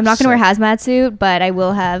 I'm not going to wear a hazmat suit, but I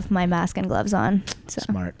will have my mask and gloves on. So.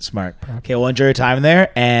 Smart. Okay, well, enjoy your time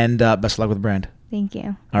there, and best of luck with the brand. Thank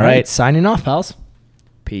you. All right. Signing off, pals.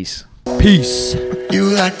 Peace. You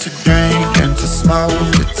like to drink and to smoke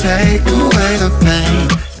to take away the pain.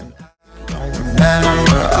 Don't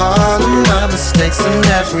remember all of my mistakes and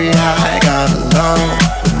every high. Got alone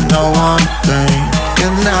with no one thing.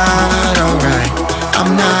 You're not alright.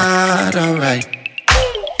 I'm not alright.